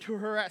happened to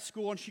her at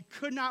school, and she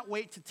could not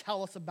wait to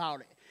tell us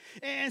about it.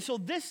 And so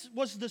this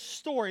was the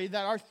story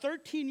that our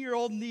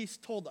 13-year-old niece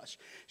told us.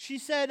 She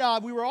said,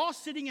 we were all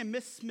sitting in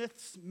Miss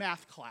Smith's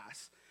math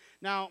class.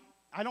 Now,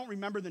 I don't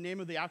remember the name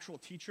of the actual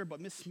teacher,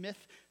 but Miss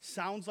Smith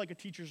sounds like a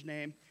teacher's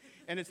name,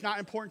 and it's not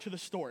important to the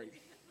story.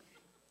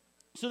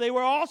 So they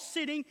were all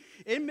sitting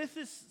in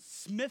Mrs.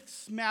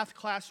 Smith's math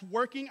class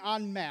working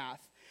on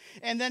math.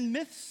 And then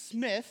Miss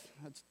Smith,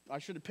 I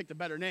should have picked a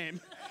better name,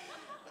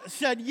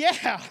 said,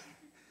 yeah.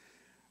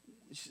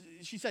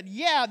 She said,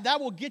 yeah, that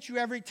will get you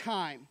every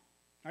time.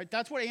 All right,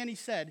 that's what Annie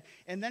said.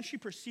 And then she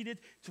proceeded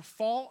to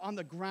fall on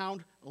the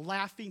ground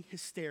laughing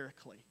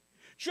hysterically.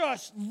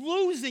 Just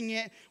losing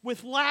it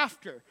with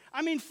laughter.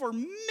 I mean, for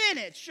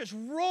minutes, just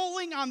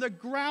rolling on the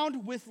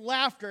ground with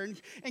laughter.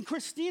 And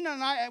Christina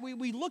and I,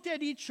 we looked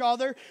at each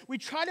other. We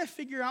tried to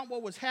figure out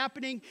what was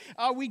happening.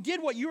 We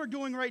did what you are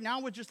doing right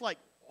now with just like,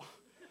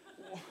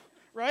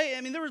 right?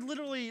 I mean, there were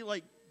literally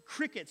like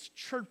crickets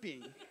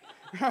chirping,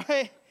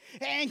 right?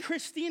 And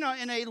Christina,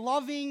 in a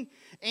loving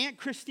Aunt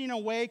Christina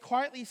way,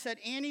 quietly said,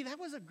 Annie, that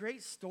was a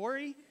great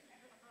story.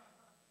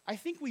 I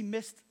think we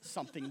missed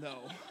something,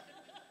 though.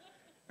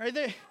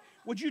 Right?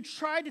 Would you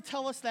try to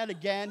tell us that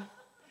again?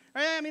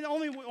 Right? I mean,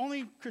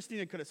 only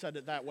Christina could have said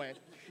it that way.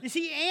 You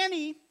see,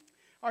 Annie,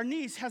 our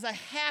niece, has a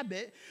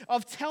habit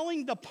of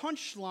telling the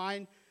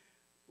punchline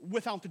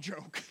without the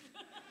joke.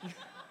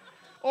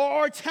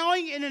 Or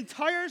telling an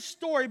entire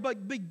story,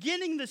 but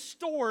beginning the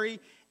story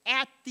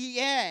at the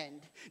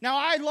end. Now,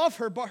 I love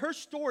her, but her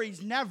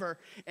stories never,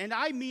 and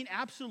I mean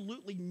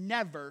absolutely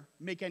never,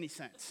 make any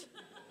sense.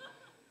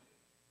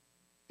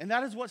 And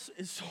that is what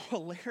is so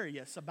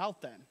hilarious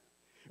about them.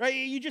 Right?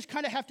 You just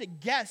kind of have to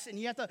guess, and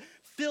you have to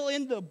fill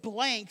in the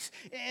blanks,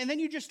 and then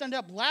you just end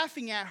up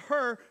laughing at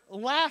her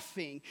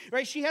laughing.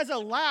 Right? She has a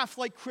laugh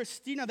like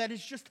Christina that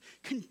is just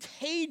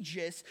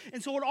contagious,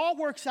 and so it all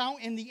works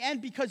out in the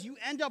end because you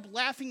end up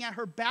laughing at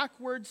her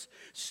backwards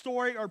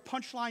story or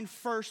punchline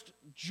first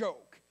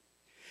joke.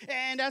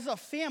 And as a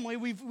family,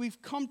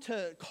 we've come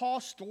to call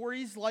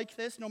stories like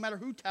this, no matter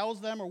who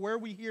tells them or where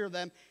we hear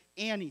them,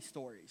 Annie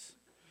stories.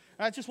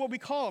 That's just what we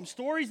call them,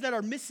 stories that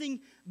are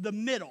missing the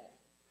middle.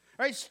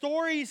 Right?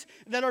 Stories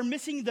that are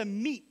missing the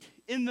meat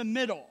in the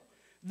middle,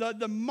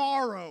 the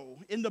marrow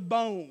in the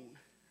bone.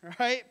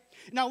 Right?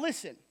 Now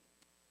listen,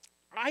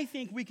 I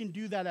think we can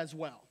do that as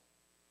well.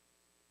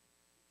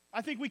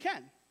 I think we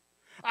can.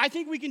 I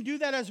think we can do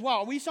that as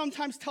well. We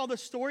sometimes tell the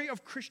story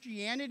of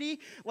Christianity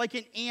like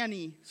an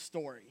Annie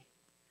story.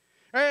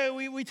 Right?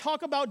 We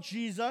talk about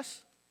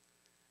Jesus.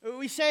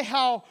 We say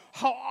how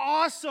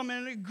awesome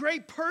and a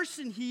great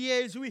person he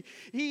is.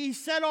 He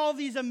said all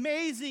these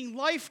amazing,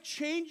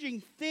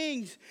 life-changing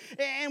things.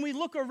 And we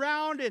look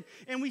around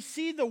and we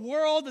see the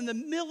world and the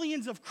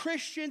millions of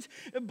Christians,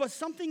 but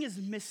something is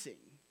missing.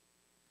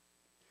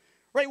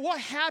 Right? What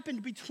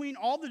happened between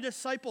all the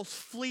disciples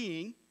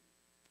fleeing,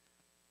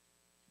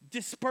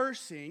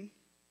 dispersing,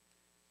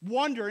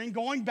 wandering,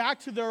 going back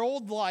to their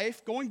old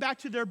life, going back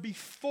to their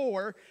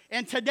before,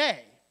 and today?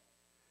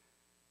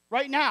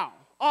 Right now.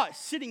 Us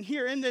sitting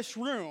here in this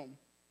room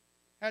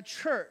at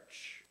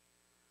church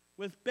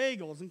with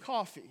bagels and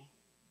coffee.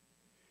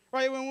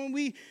 Right? When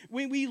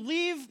we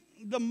leave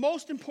the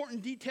most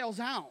important details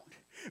out.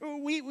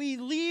 We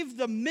leave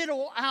the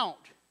middle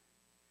out.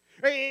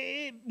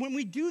 Right? When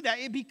we do that,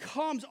 it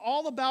becomes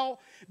all about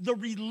the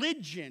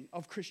religion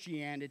of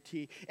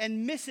Christianity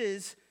and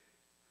misses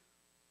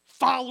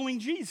following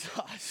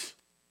Jesus.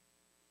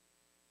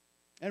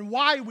 And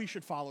why we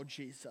should follow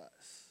Jesus.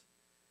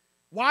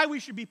 Why we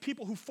should be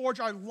people who forge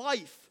our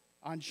life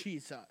on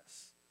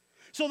Jesus.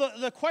 So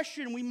the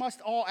question we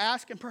must all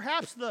ask, and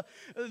perhaps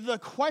the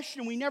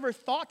question we never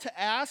thought to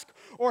ask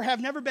or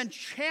have never been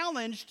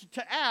challenged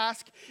to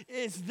ask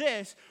is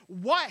this: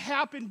 what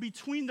happened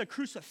between the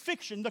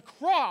crucifixion, the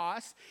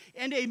cross,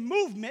 and a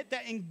movement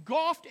that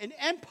engulfed an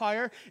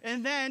empire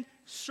and then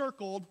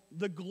circled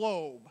the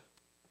globe?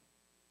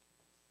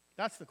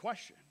 That's the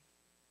question.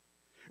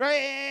 Right?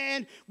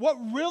 And what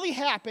really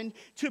happened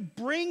to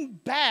bring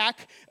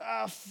back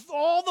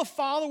all the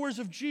followers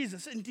of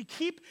Jesus and to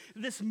keep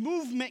this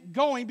movement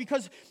going,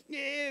 because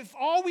if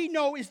all we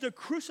know is the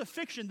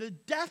crucifixion, the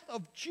death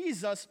of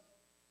Jesus,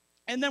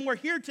 and then we're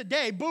here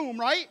today, boom,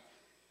 right?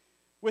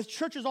 With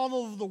churches all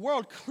over the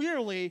world,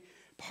 clearly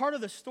part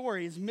of the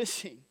story is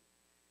missing.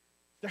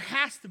 There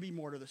has to be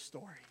more to the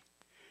story.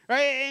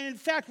 Right? And in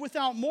fact,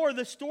 without more,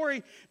 the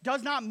story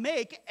does not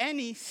make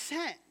any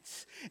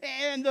sense.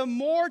 And the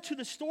more to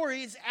the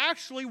story is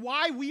actually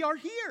why we are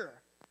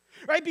here.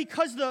 Right?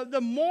 Because the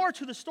more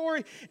to the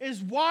story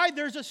is why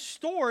there's a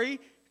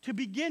story to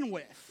begin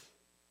with.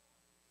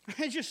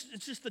 It's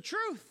just the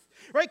truth.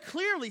 Right?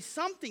 Clearly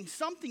something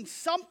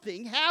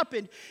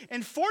happened.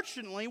 And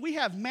fortunately, we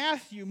have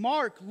Matthew,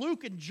 Mark,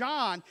 Luke, and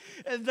John,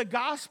 the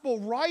gospel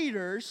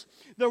writers,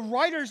 the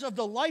writers of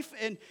the life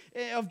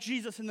of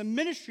Jesus and the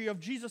ministry of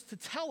Jesus, to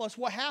tell us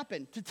what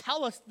happened, to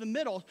tell us the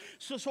middle.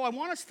 So I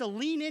want us to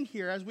lean in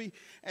here as we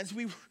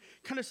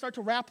kind of start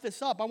to wrap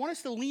this up. I want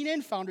us to lean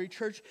in, Foundry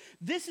Church.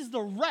 This is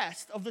the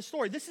rest of the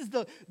story. This is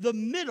the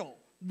middle,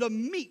 the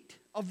meat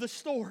of the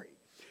story.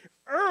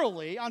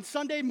 Early on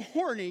Sunday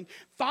morning,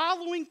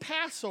 following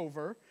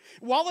Passover,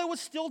 while it was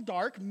still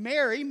dark,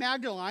 Mary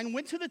Magdalene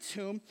went to the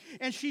tomb,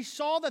 and she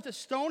saw that the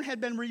stone had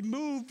been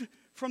removed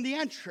from the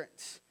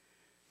entrance.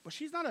 But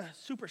she's not a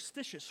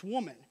superstitious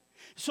woman.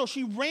 So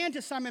she ran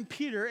to Simon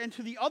Peter and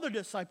to the other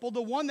disciple,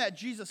 the one that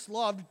Jesus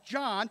loved,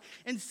 John,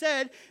 and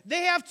said,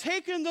 they have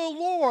taken the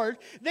Lord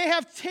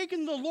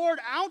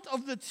out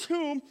of the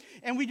tomb,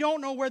 and we don't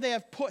know where they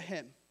have put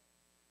him.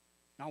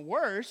 Now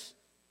worse,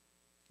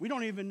 we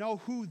don't even know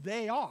who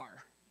they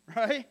are,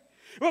 right?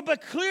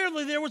 But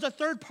clearly there was a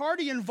third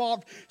party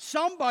involved.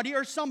 Somebody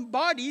or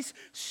somebodies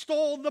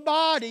stole the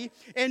body,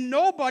 and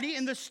nobody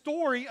in the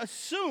story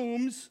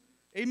assumes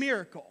a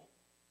miracle.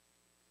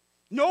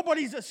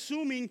 Nobody's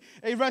assuming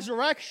a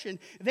resurrection.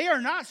 They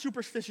are not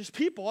superstitious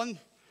people, and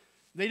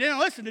they didn't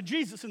listen to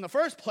Jesus in the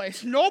first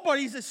place.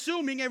 Nobody's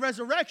assuming a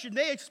resurrection.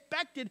 They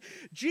expected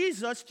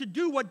Jesus to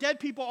do what dead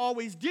people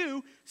always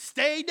do: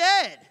 stay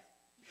dead.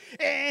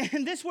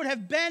 And this would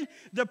have been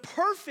the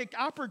perfect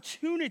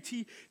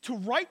opportunity to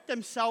write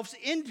themselves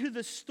into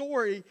the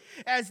story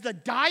as the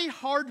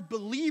die-hard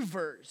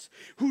believers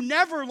who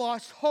never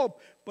lost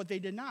hope, but they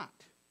did not,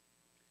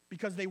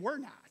 because they were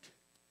not.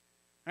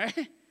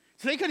 Right?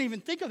 So they couldn't even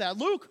think of that.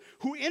 Luke,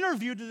 who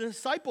interviewed the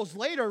disciples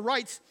later,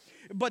 writes,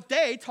 but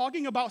they,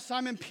 talking about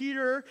Simon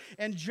Peter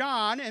and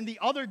John and the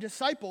other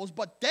disciples,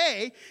 but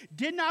they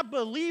did not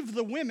believe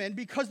the women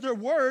because their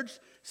words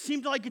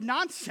seemed like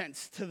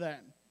nonsense to them.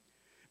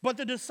 But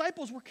the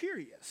disciples were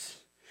curious.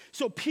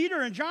 So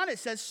Peter and John, it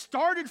says,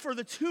 started for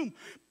the tomb.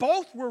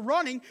 Both were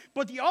running,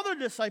 but the other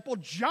disciple,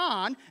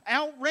 John,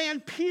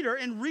 outran Peter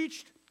and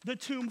reached the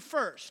tomb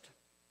first.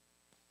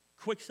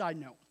 Quick side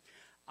note.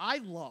 I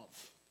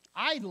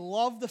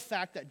love the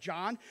fact that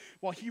John,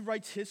 while he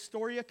writes his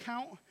story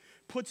account,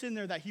 puts in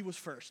there that he was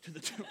first to the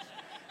tomb.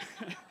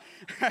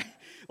 Right?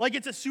 Like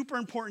it's a super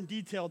important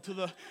detail to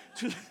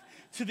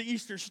the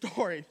Easter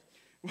story.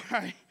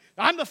 Right?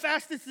 I'm the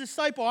fastest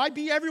disciple. I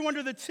beat everyone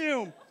to the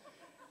tomb.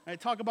 I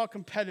talk about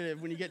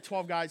competitive when you get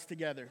 12 guys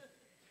together.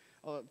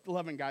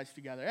 11 guys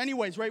together.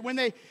 Anyways, right, when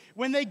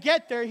they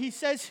get there, he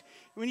says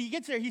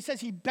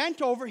he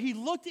bent over, he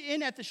looked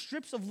in at the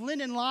strips of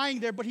linen lying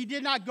there, but he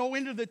did not go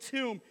into the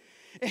tomb.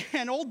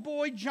 And old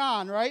boy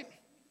John, right?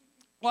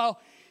 Well,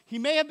 he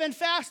may have been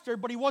faster,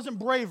 but he wasn't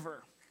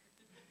braver.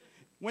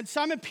 When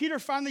Simon Peter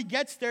finally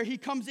gets there, he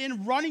comes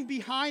in running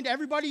behind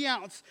everybody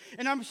else.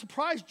 And I'm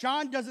surprised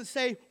John doesn't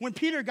say when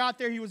Peter got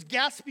there, he was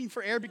gasping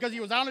for air because he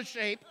was out of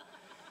shape.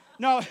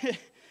 No,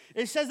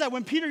 it says that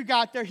when Peter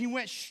got there, he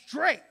went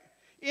straight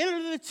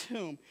into the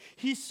tomb.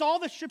 He saw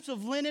the strips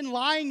of linen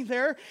lying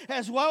there,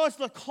 as well as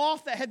the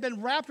cloth that had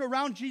been wrapped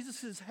around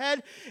Jesus'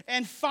 head.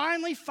 And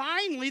finally,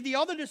 the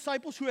other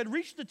disciples who had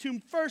reached the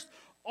tomb first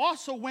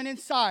also went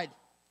inside.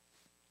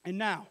 And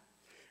now,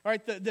 all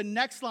right, the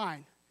next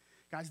line.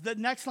 Guys, the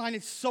next line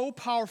is so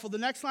powerful. The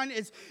next line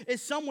is in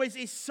some ways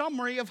a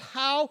summary of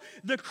how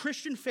the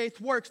Christian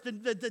faith works.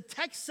 The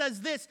text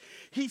says this: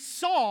 he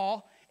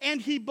saw and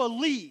he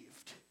believed.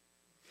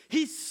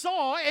 He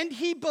saw and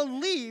he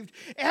believed.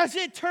 As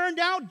it turned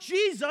out,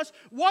 Jesus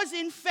was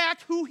in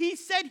fact who he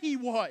said he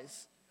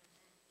was,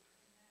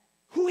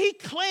 who he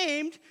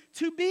claimed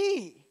to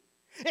be.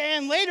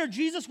 And later,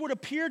 Jesus would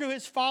appear to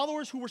his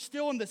followers who were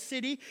still in the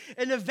city,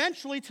 and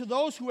eventually to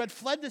those who had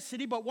fled the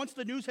city, but once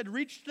the news had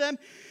reached them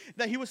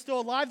that he was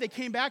still alive, they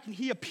came back and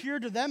he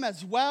appeared to them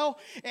as well.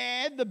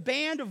 And the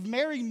band of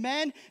merry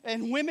men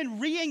and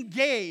women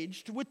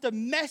re-engaged with the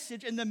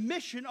message and the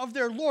mission of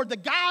their Lord, the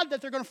God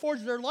that they're going to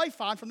forge their life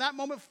on from that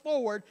moment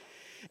forward.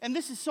 And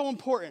this is so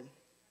important.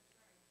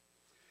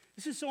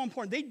 This is so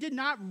important. They did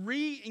not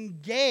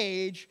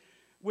re-engage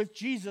with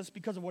Jesus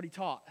because of what he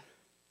taught.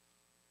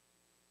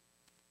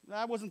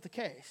 That wasn't the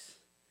case.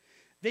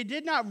 They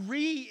did not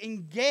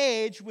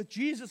re-engage with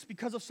Jesus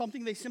because of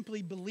something they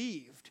simply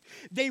believed.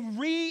 They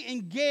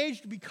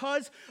re-engaged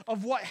because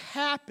of what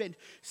happened.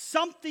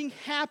 Something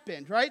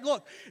happened, right?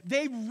 Look,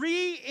 they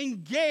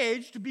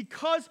re-engaged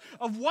because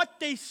of what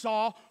they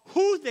saw,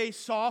 who they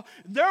saw,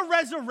 their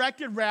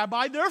resurrected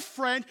rabbi, their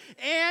friend,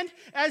 and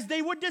as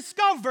they would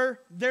discover,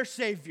 their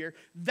Savior.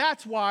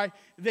 That's why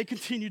they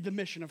continued the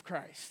mission of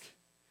Christ.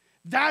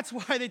 That's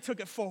why they took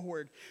it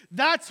forward.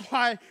 That's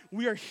why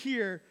we are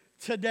here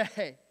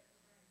today.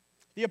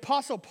 The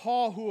Apostle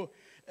Paul, who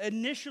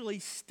initially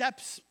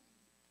steps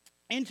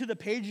into the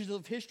pages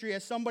of history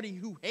as somebody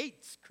who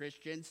hates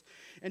Christians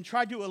and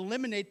tried to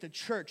eliminate the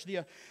church.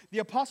 The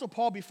Apostle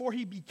Paul, before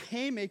he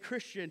became a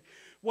Christian,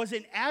 was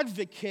an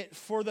advocate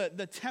for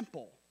the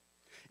temple.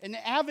 An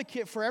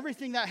advocate for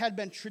everything that had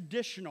been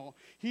traditional.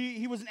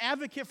 He was an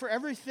advocate for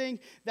everything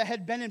that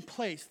had been in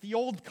place, the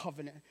old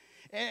covenant,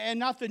 and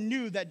not the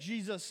new that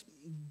Jesus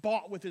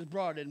bought with his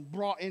blood and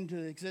brought into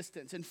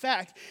existence. In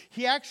fact,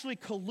 he actually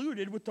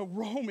colluded with the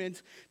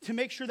Romans to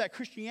make sure that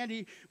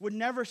Christianity would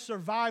never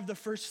survive the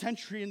first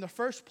century in the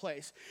first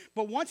place.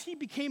 But once he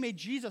became a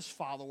Jesus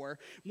follower,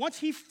 once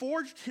he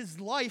forged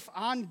his life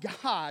on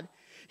God,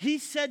 he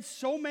said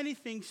so many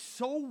things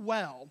so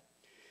well.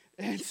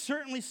 And it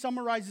certainly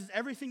summarizes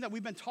everything that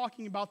we've been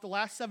talking about the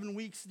last 7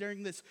 weeks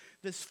during this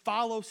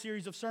follow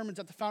series of sermons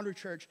at the Foundry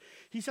Church.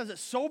 He says it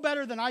so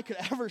better than I could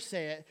ever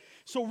say it.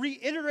 So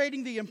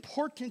reiterating the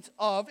importance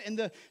of and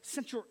the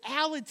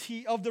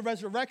centrality of the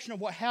resurrection of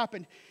what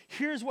happened,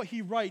 here's what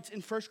he writes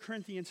in 1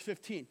 Corinthians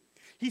 15.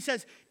 He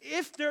says,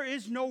 if there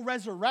is no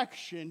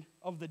resurrection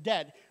of the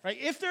dead, right?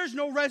 If there's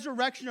no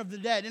resurrection of the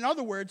dead, in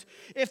other words,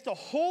 if the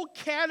whole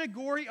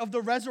category of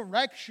the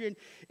resurrection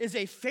is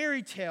a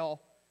fairy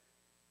tale,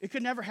 it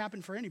could never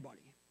happen for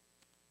anybody.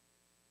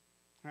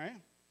 All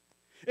right?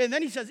 And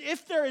then he says,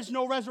 if there is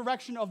no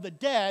resurrection of the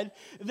dead,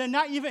 then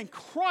not even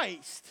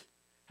Christ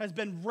has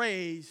been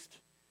raised.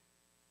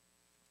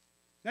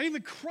 Not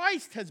even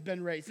Christ has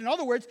been raised. In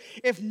other words,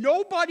 if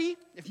nobody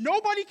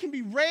can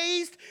be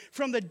raised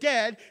from the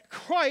dead,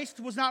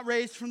 Christ was not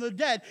raised from the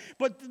dead.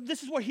 But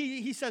this is what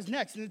he says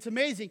next, and it's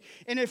amazing.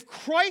 And if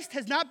Christ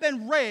has not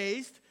been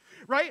raised,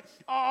 right,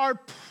 our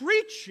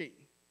preaching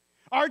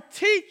our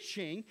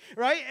teaching,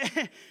 right,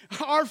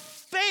 our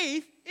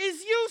faith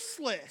is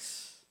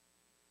useless.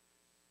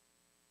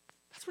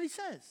 That's what he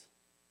says.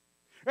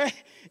 Right?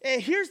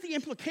 And here's the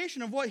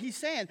implication of what he's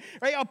saying.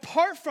 Right?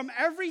 Apart from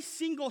every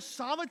single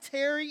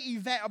solitary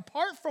event,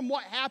 apart from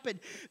what happened,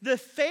 the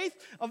faith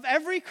of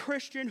every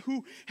Christian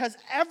who has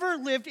ever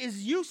lived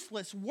is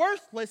useless,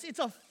 worthless. It's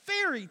a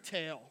fairy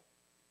tale.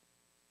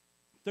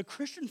 The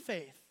Christian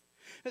faith,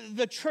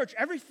 the church,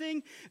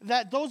 everything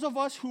that those of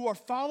us who are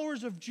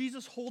followers of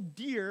Jesus hold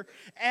dear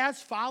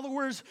as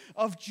followers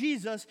of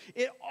Jesus,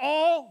 it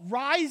all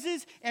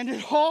rises and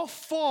it all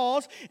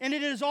falls, and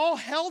it is all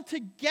held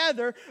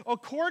together,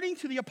 according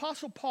to the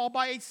Apostle Paul,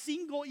 by a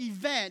single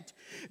event,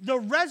 the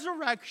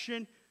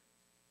resurrection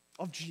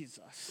of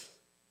Jesus.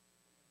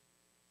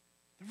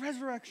 The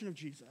resurrection of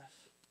Jesus.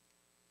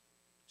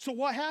 So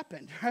what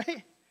happened,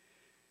 right?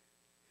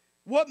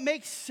 What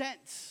makes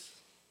sense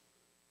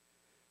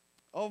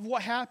of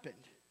what happened?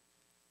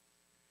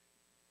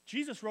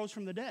 Jesus rose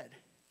from the dead.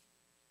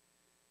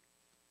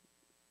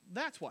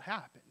 That's what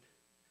happened.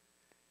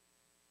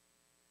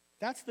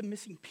 That's the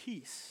missing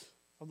piece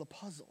of the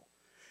puzzle.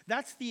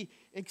 That's the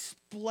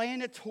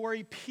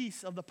explanatory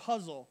piece of the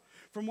puzzle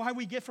from why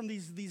we get from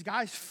these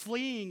guys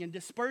fleeing and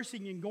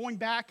dispersing and going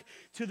back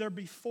to their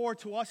before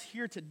to us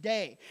here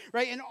today,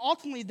 right? And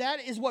ultimately,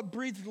 that is what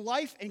breathes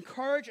life and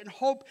courage and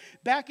hope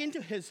back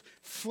into his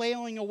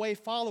flailing away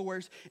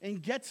followers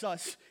and gets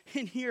us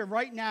in here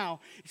right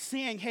now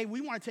saying, hey, we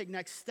want to take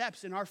next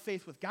steps in our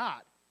faith with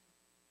God.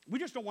 We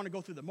just don't want to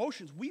go through the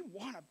motions. We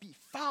want to be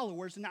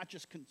followers and not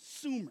just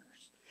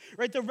consumers,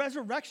 right? The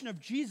resurrection of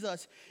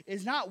Jesus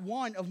is not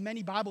one of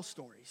many Bible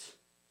stories,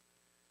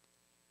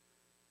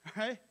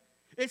 right?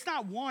 It's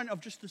not one of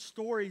just the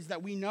stories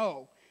that we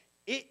know.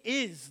 It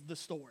is the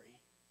story.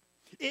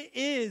 It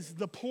is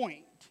the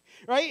point,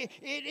 right?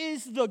 It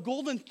is the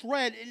golden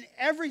thread in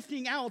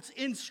everything else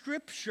in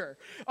Scripture.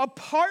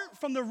 Apart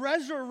from the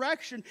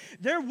resurrection,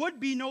 there would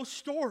be no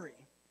story,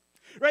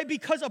 right?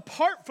 Because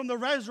apart from the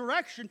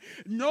resurrection,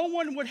 no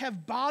one would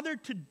have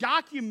bothered to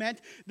document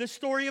the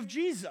story of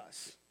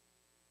Jesus.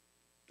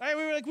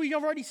 Like we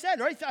already said,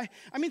 right?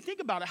 I mean,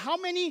 think about it. How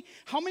many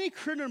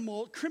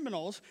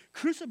criminals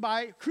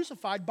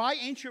crucified by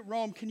ancient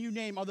Rome can you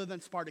name other than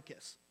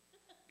Spartacus?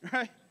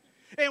 Right?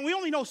 And we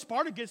only know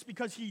Spartacus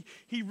because he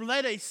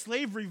led a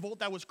slave revolt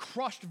that was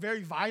crushed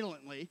very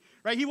violently,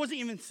 right? He wasn't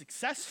even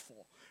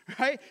successful,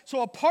 right?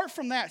 So apart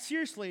from that,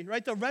 seriously,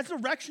 right, the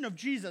resurrection of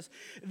Jesus,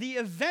 the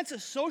events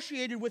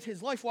associated with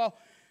his life, well,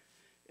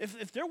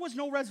 if there was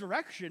no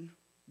resurrection,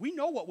 we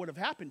know what would have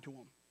happened to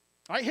him.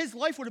 Right, his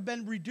life would have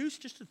been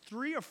reduced just to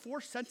 3 or 4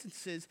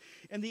 sentences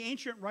in the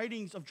ancient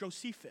writings of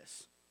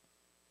Josephus,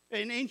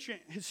 an ancient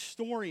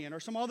historian or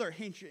some other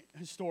ancient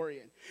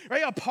historian.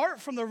 Right? Apart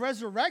from the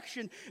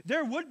resurrection,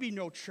 there would be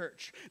no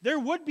church. There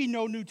would be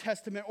no New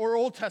Testament or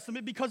Old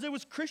Testament because it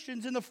was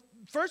Christians in the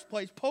first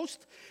place,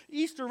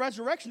 post-Easter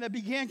resurrection, that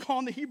began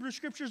calling the Hebrew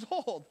Scriptures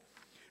old.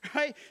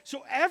 Right?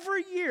 So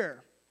every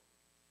year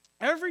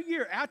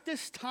at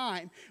this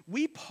time,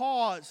 we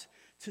pause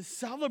to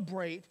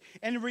celebrate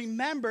and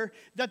remember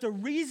that the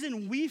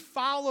reason we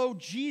follow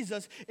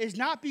Jesus is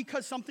not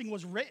because something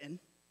was written,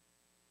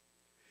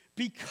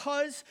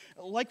 because,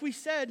 like we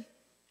said,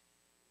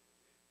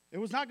 it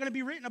was not going to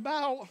be written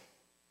about,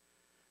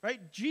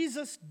 right?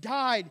 Jesus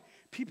died.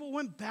 People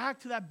went back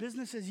to that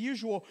business as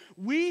usual.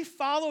 We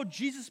follow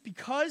Jesus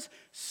because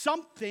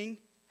something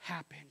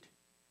happened.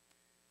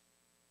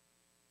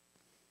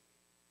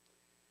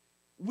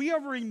 We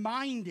are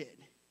reminded,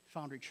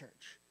 Foundry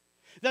Church,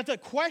 that the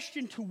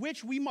question to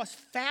which we must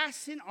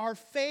fasten our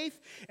faith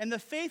and the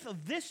faith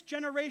of this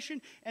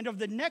generation and of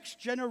the next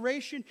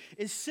generation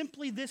is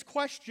simply this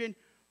question: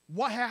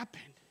 what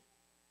happened?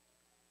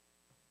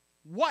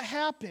 What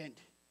happened?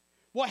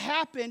 What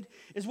happened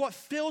is what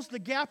fills the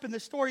gap in the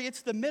story.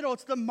 It's the middle.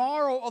 It's the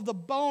marrow of the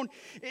bone.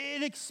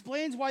 It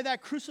explains why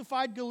that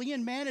crucified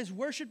Galilean man is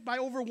worshipped by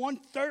over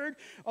 1/3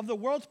 of the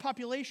world's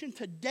population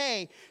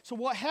today. So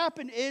what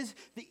happened is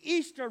the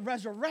Easter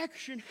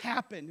resurrection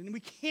happened, and we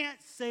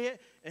can't say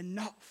it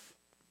enough.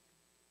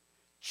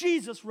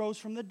 Jesus rose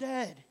from the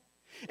dead.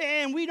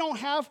 And we don't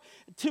have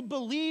to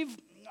believe.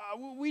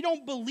 We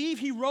don't believe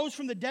he rose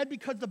from the dead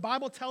because the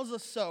Bible tells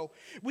us so.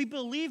 We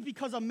believe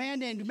because a man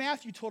named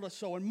Matthew told us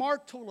so, and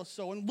Mark told us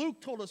so, and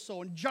Luke told us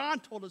so, and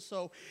John told us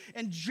so,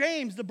 and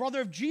James, the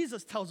brother of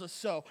Jesus, tells us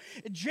so.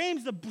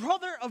 James, the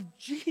brother of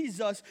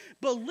Jesus,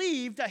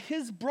 believed that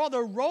his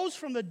brother rose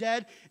from the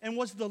dead and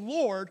was the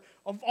Lord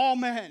of all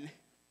men.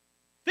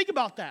 Think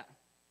about that,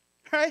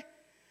 right?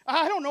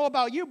 I don't know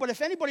about you, but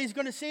if anybody's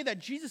going to say that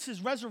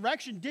Jesus'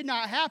 resurrection did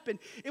not happen,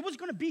 it was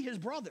going to be his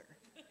brother,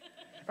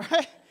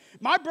 right?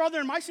 My brother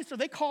and my sister,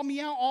 they call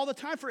me out all the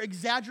time for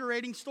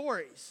exaggerating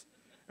stories,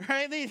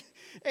 right?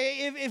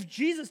 If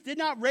Jesus did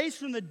not raise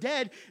from the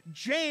dead,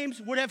 James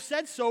would have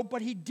said so,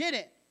 but he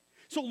didn't.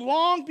 So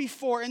long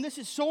before, and this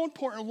is so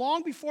important,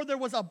 long before there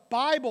was a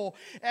Bible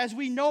as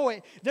we know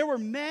it, there were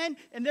men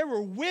and there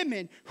were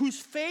women whose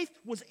faith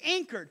was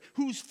anchored,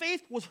 whose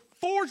faith was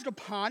forged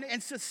upon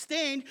and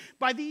sustained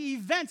by the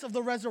events of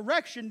the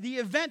resurrection, the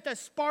event that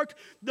sparked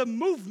the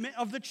movement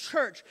of the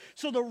church.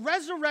 So the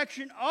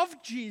resurrection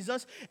of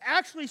Jesus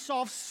actually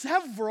solves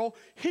several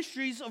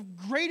histories of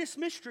greatest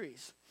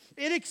mysteries.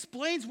 It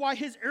explains why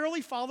his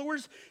early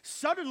followers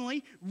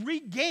suddenly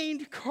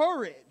regained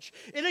courage.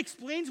 It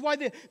explains why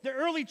the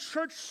early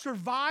church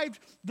survived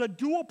the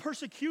dual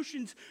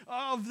persecutions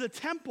of the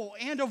temple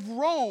and of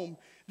Rome,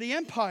 the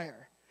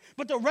empire.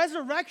 But the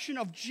resurrection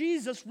of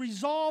Jesus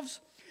resolves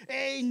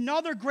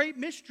another great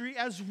mystery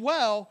as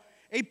well,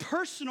 a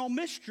personal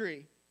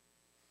mystery.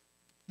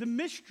 The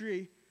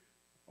mystery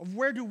of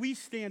where do we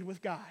stand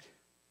with God?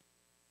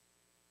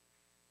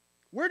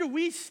 Where do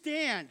we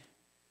stand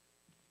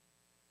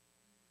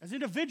as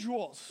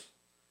individuals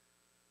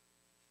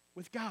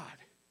with God?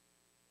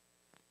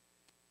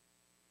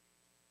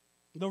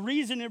 The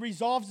reason it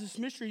resolves this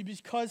mystery is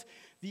because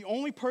the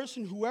only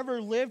person who ever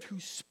lived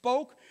who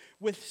spoke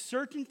with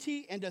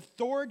certainty and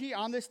authority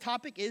on this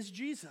topic is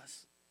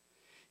Jesus.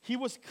 He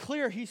was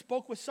clear. He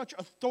spoke with such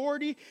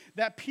authority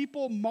that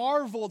people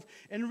marveled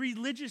and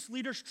religious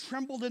leaders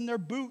trembled in their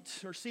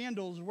boots or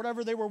sandals or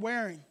whatever they were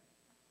wearing.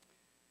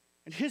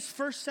 And his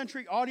first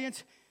century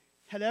audience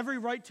had every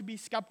right to be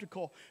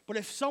skeptical. But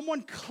if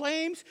someone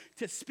claims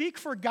to speak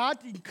for God,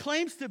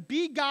 claims to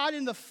be God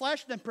in the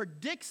flesh, then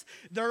predicts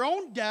their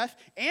own death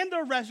and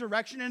their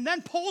resurrection, and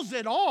then pulls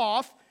it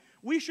off,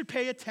 we should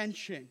pay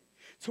attention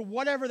to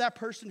whatever that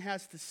person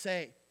has to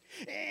say.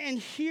 And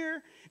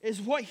here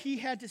is what he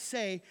had to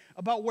say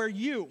about where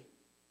you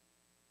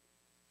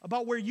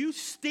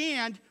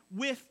stand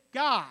with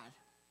God.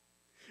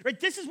 Right?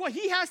 This is what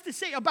he has to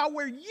say about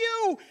where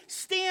you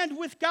stand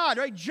with God.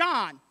 Right?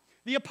 John,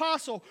 the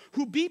apostle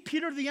who beat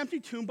Peter to the empty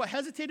tomb but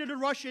hesitated to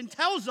rush in,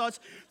 tells us,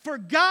 for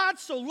God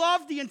so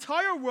loved the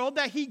entire world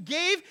that he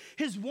gave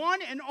his one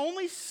and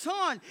only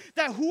Son,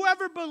 that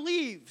whoever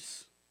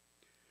believes,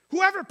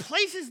 whoever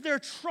places their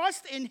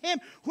trust in him,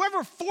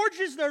 whoever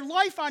forges their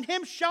life on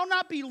him shall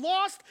not be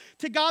lost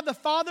to God the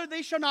Father.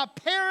 They shall not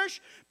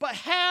perish, but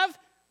have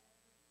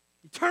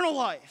eternal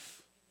life.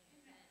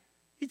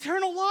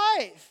 Eternal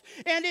life.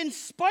 And in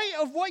spite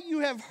of what you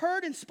have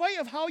heard, in spite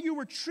of how you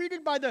were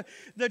treated by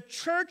the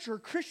church or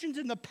Christians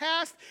in the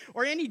past,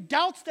 or any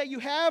doubts that you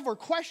have, or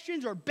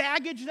questions, or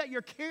baggage that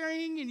you're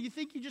carrying, and you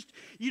think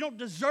you don't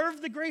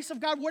deserve the grace of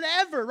God,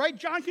 whatever, right?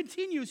 John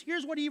continues.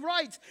 Here's what he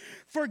writes.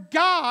 For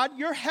God,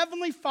 your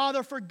heavenly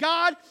Father, for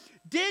God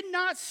did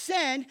not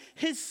send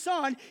his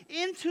Son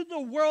into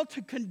the world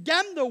to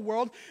condemn the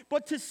world,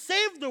 but to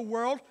save the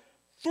world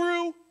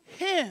through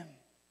him.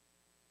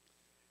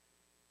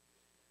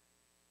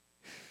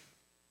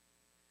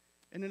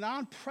 In an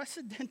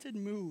unprecedented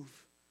move,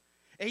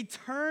 a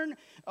turn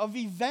of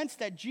events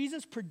that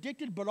Jesus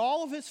predicted but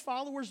all of his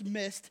followers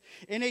missed,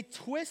 in a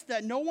twist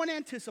that no one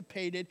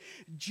anticipated,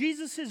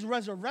 Jesus'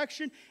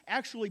 resurrection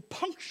actually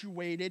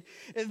punctuated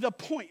the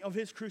point of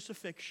his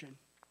crucifixion.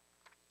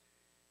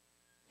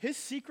 His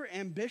secret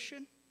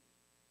ambition,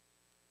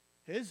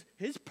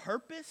 his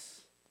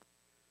purpose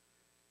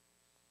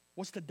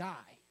was to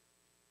die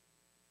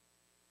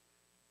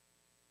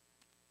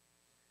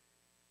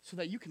so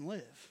that you can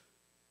live.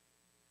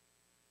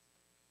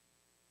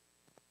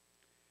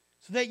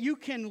 So that you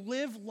can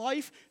live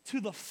life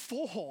to the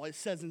full, it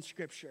says in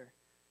Scripture.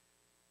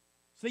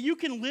 So that you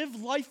can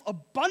live life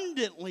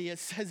abundantly, it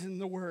says in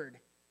the Word.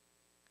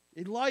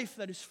 A life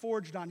that is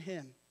forged on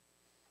him.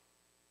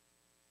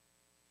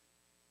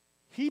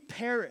 He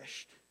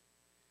perished.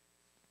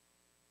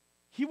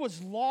 He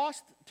was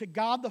lost to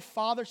God the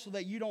Father so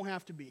that you don't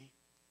have to be.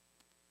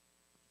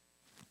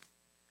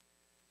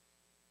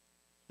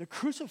 The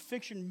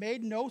crucifixion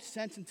made no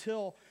sense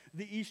until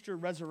the Easter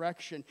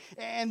resurrection.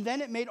 And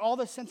then it made all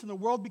the sense in the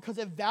world because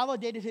it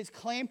validated his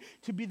claim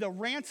to be the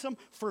ransom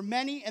for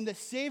many and the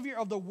Savior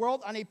of the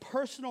world on a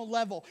personal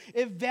level.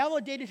 It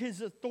validated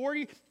his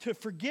authority to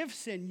forgive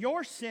sin,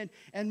 your sin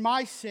and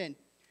my sin.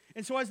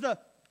 And so as the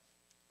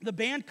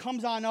band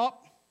comes on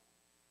up,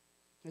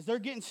 as they're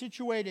getting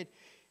situated,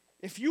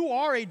 if you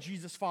are a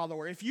Jesus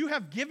follower, if you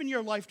have given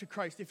your life to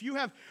Christ, if you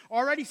have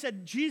already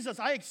said, Jesus,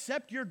 I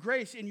accept your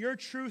grace and your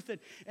truth,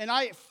 and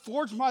I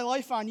forged my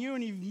life on you,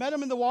 and you've met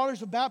him in the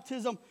waters of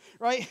baptism,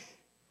 right?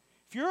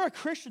 If you're a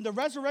Christian, the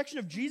resurrection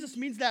of Jesus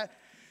means that,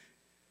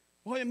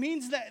 well, it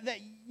means that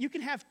you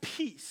can have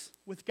peace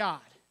with God.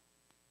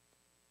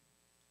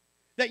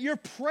 That your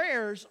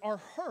prayers are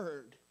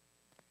heard.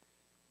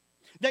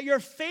 That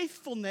your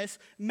faithfulness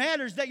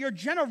matters, that your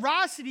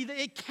generosity, that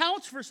it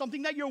counts for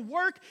something, that your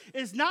work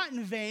is not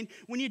in vain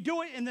when you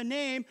do it in the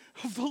name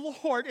of the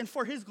Lord and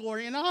for his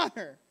glory and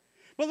honor.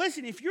 But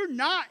listen, if you're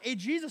not a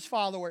Jesus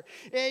follower,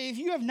 if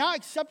you have not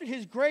accepted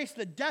his grace,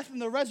 the death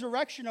and the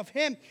resurrection of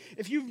him,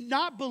 if you've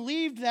not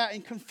believed that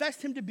and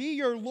confessed him to be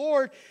your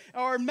Lord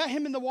or met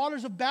him in the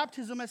waters of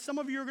baptism, as some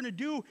of you are going to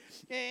do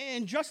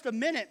in just a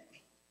minute,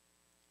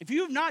 if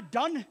you have not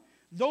done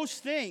those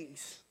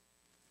things,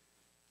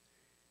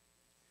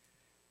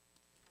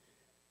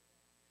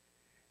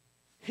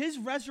 His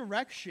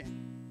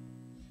resurrection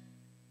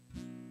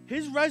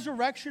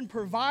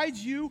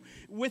provides you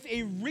with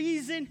a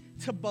reason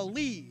to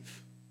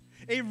believe,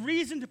 a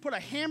reason to put a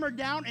hammer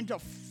down and to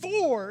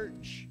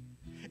forge,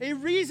 a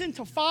reason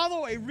to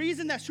follow, a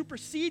reason that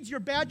supersedes your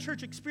bad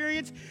church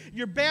experience,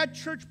 your bad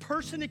church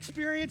person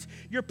experience,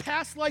 your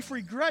past life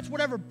regrets,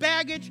 whatever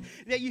baggage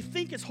that you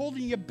think is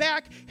holding you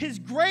back. His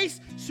grace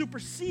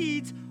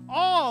supersedes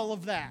all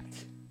of that.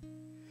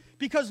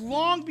 Because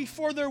long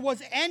before there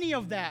was any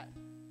of that,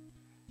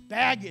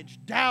 baggage,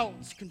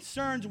 doubts,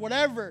 concerns,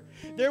 whatever,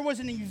 there was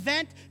an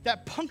event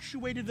that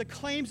punctuated the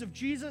claims of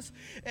Jesus,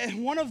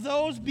 and one of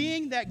those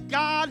being that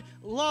God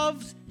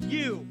loves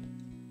you.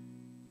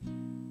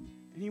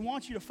 And he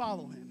wants you to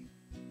follow him.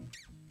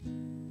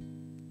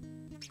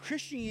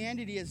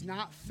 Christianity is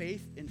not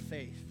faith in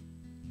faith.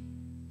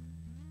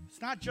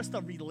 It's not just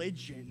a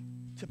religion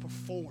to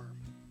perform.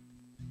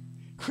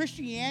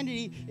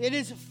 Christianity, it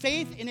is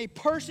faith in a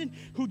person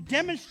who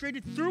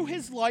demonstrated through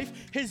his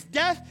life, his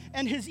death,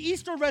 and his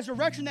Easter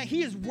resurrection that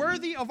he is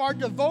worthy of our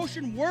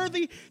devotion,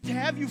 worthy to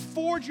have you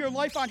forge your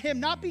life on him,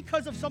 not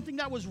because of something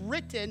that was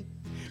written,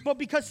 but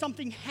because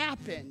something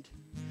happened.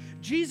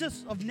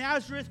 Jesus of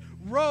Nazareth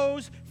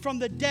rose from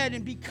the dead,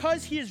 and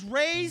because he is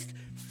raised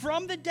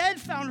from the dead,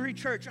 Foundry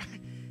Church,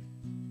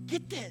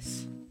 get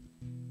this,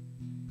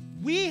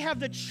 we have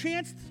the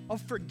chance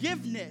of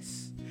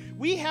forgiveness.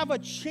 We have a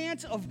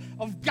chance of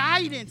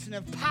guidance and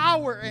of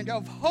power and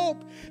of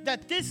hope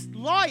that this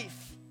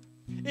life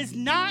is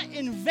not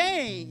in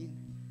vain.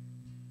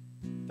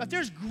 That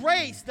there's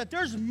grace, that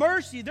there's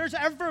mercy, there's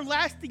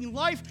everlasting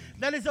life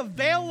that is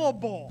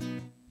available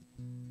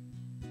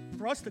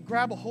for us to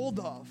grab a hold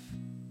of.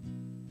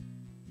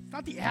 It's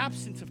not the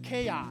absence of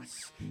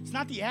chaos. It's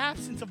not the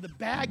absence of the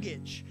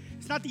baggage.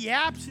 It's not the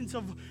absence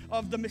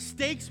of the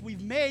mistakes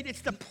we've made.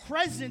 It's the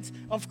presence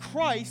of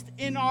Christ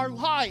in our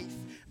life.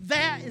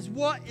 That is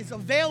what is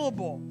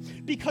available.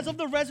 Because of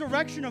the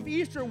resurrection of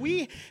Easter,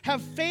 we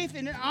have faith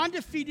in an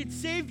undefeated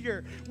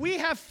Savior. We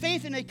have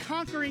faith in a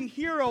conquering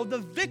hero. The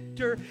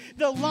victor,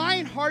 the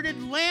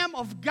lion-hearted Lamb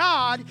of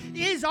God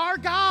is our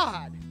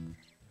God.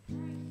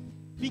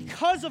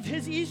 Because of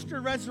his Easter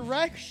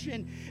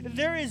resurrection,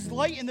 there is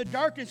light in the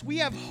darkness. We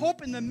have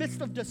hope in the midst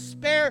of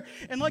despair.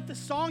 And like the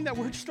song that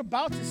we're just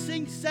about to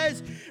sing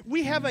says,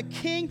 we have a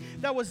king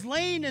that was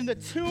laying in the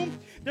tomb.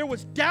 There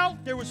was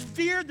doubt, there was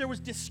fear, there was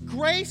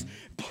disgrace,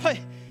 but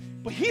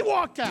he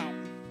walked out.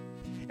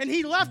 And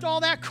he left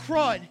all that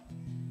crud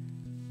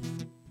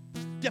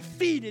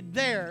defeated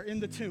there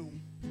in the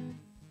tomb,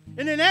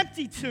 in an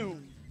empty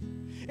tomb.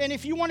 And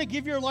if you want to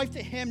give your life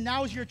to him,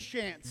 now's your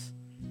chance.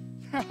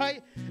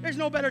 Right? There's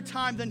no better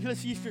time than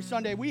this Easter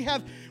Sunday. We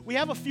have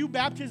a few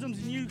baptisms,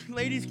 and you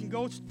ladies can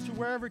go to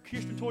wherever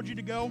Kirsten told you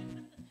to go.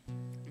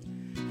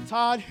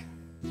 Todd,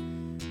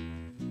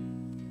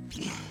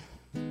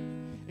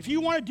 if you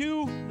want to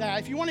do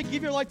that, if you want to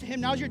give your life to him,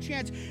 now's your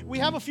chance. We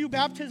have a few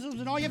baptisms,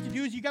 and all you have to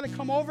do is you got to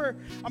come over.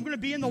 I'm going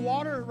to be in the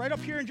water right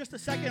up here in just a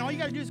second. All you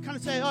got to do is kind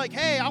of say, like,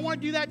 hey, I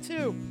want to do that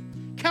too.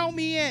 Count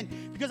me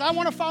in, because I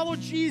want to follow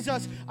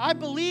Jesus. I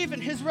believe in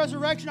his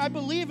resurrection. I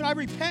believe and I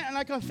repent and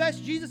I confess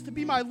Jesus to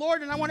be my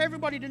Lord, and I want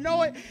everybody to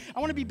know it. I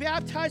want to be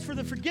baptized for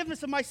the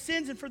forgiveness of my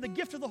sins and for the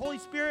gift of the Holy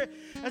Spirit,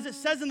 as it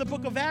says in the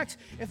book of Acts.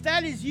 If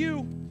that is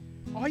you,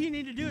 all you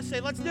need to do is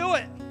say, let's do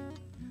it.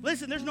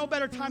 Listen, there's no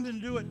better time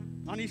than to do it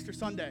on Easter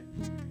Sunday.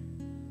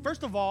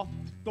 First of all,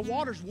 the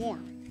water's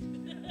warm.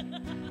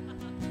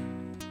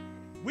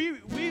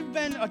 We've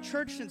been a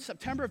church since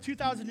September of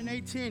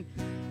 2018,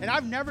 and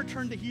I've never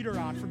turned the heater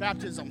on for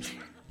baptisms.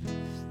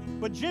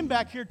 But Jim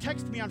back here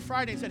texted me on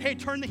Friday and said, hey,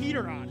 turn the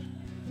heater on.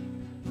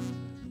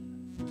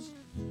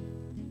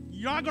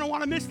 You're not going to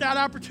want to miss that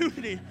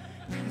opportunity,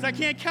 because I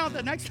can't count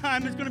that next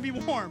time it's going to be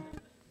warm.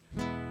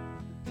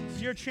 This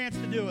is your chance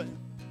to do it.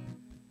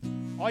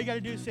 All you got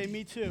to do is say,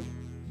 me too.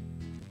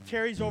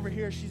 Terry's over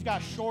here. She's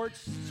got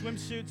shorts,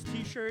 swimsuits,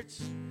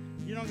 T-shirts.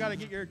 You don't got to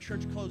get your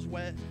church clothes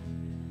wet.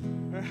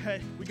 All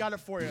right, we got it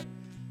for you.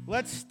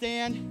 Let's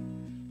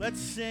stand, let's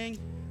sing,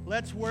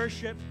 let's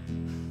worship,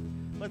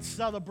 let's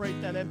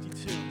celebrate that empty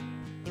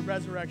tomb, the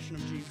resurrection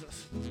of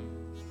Jesus.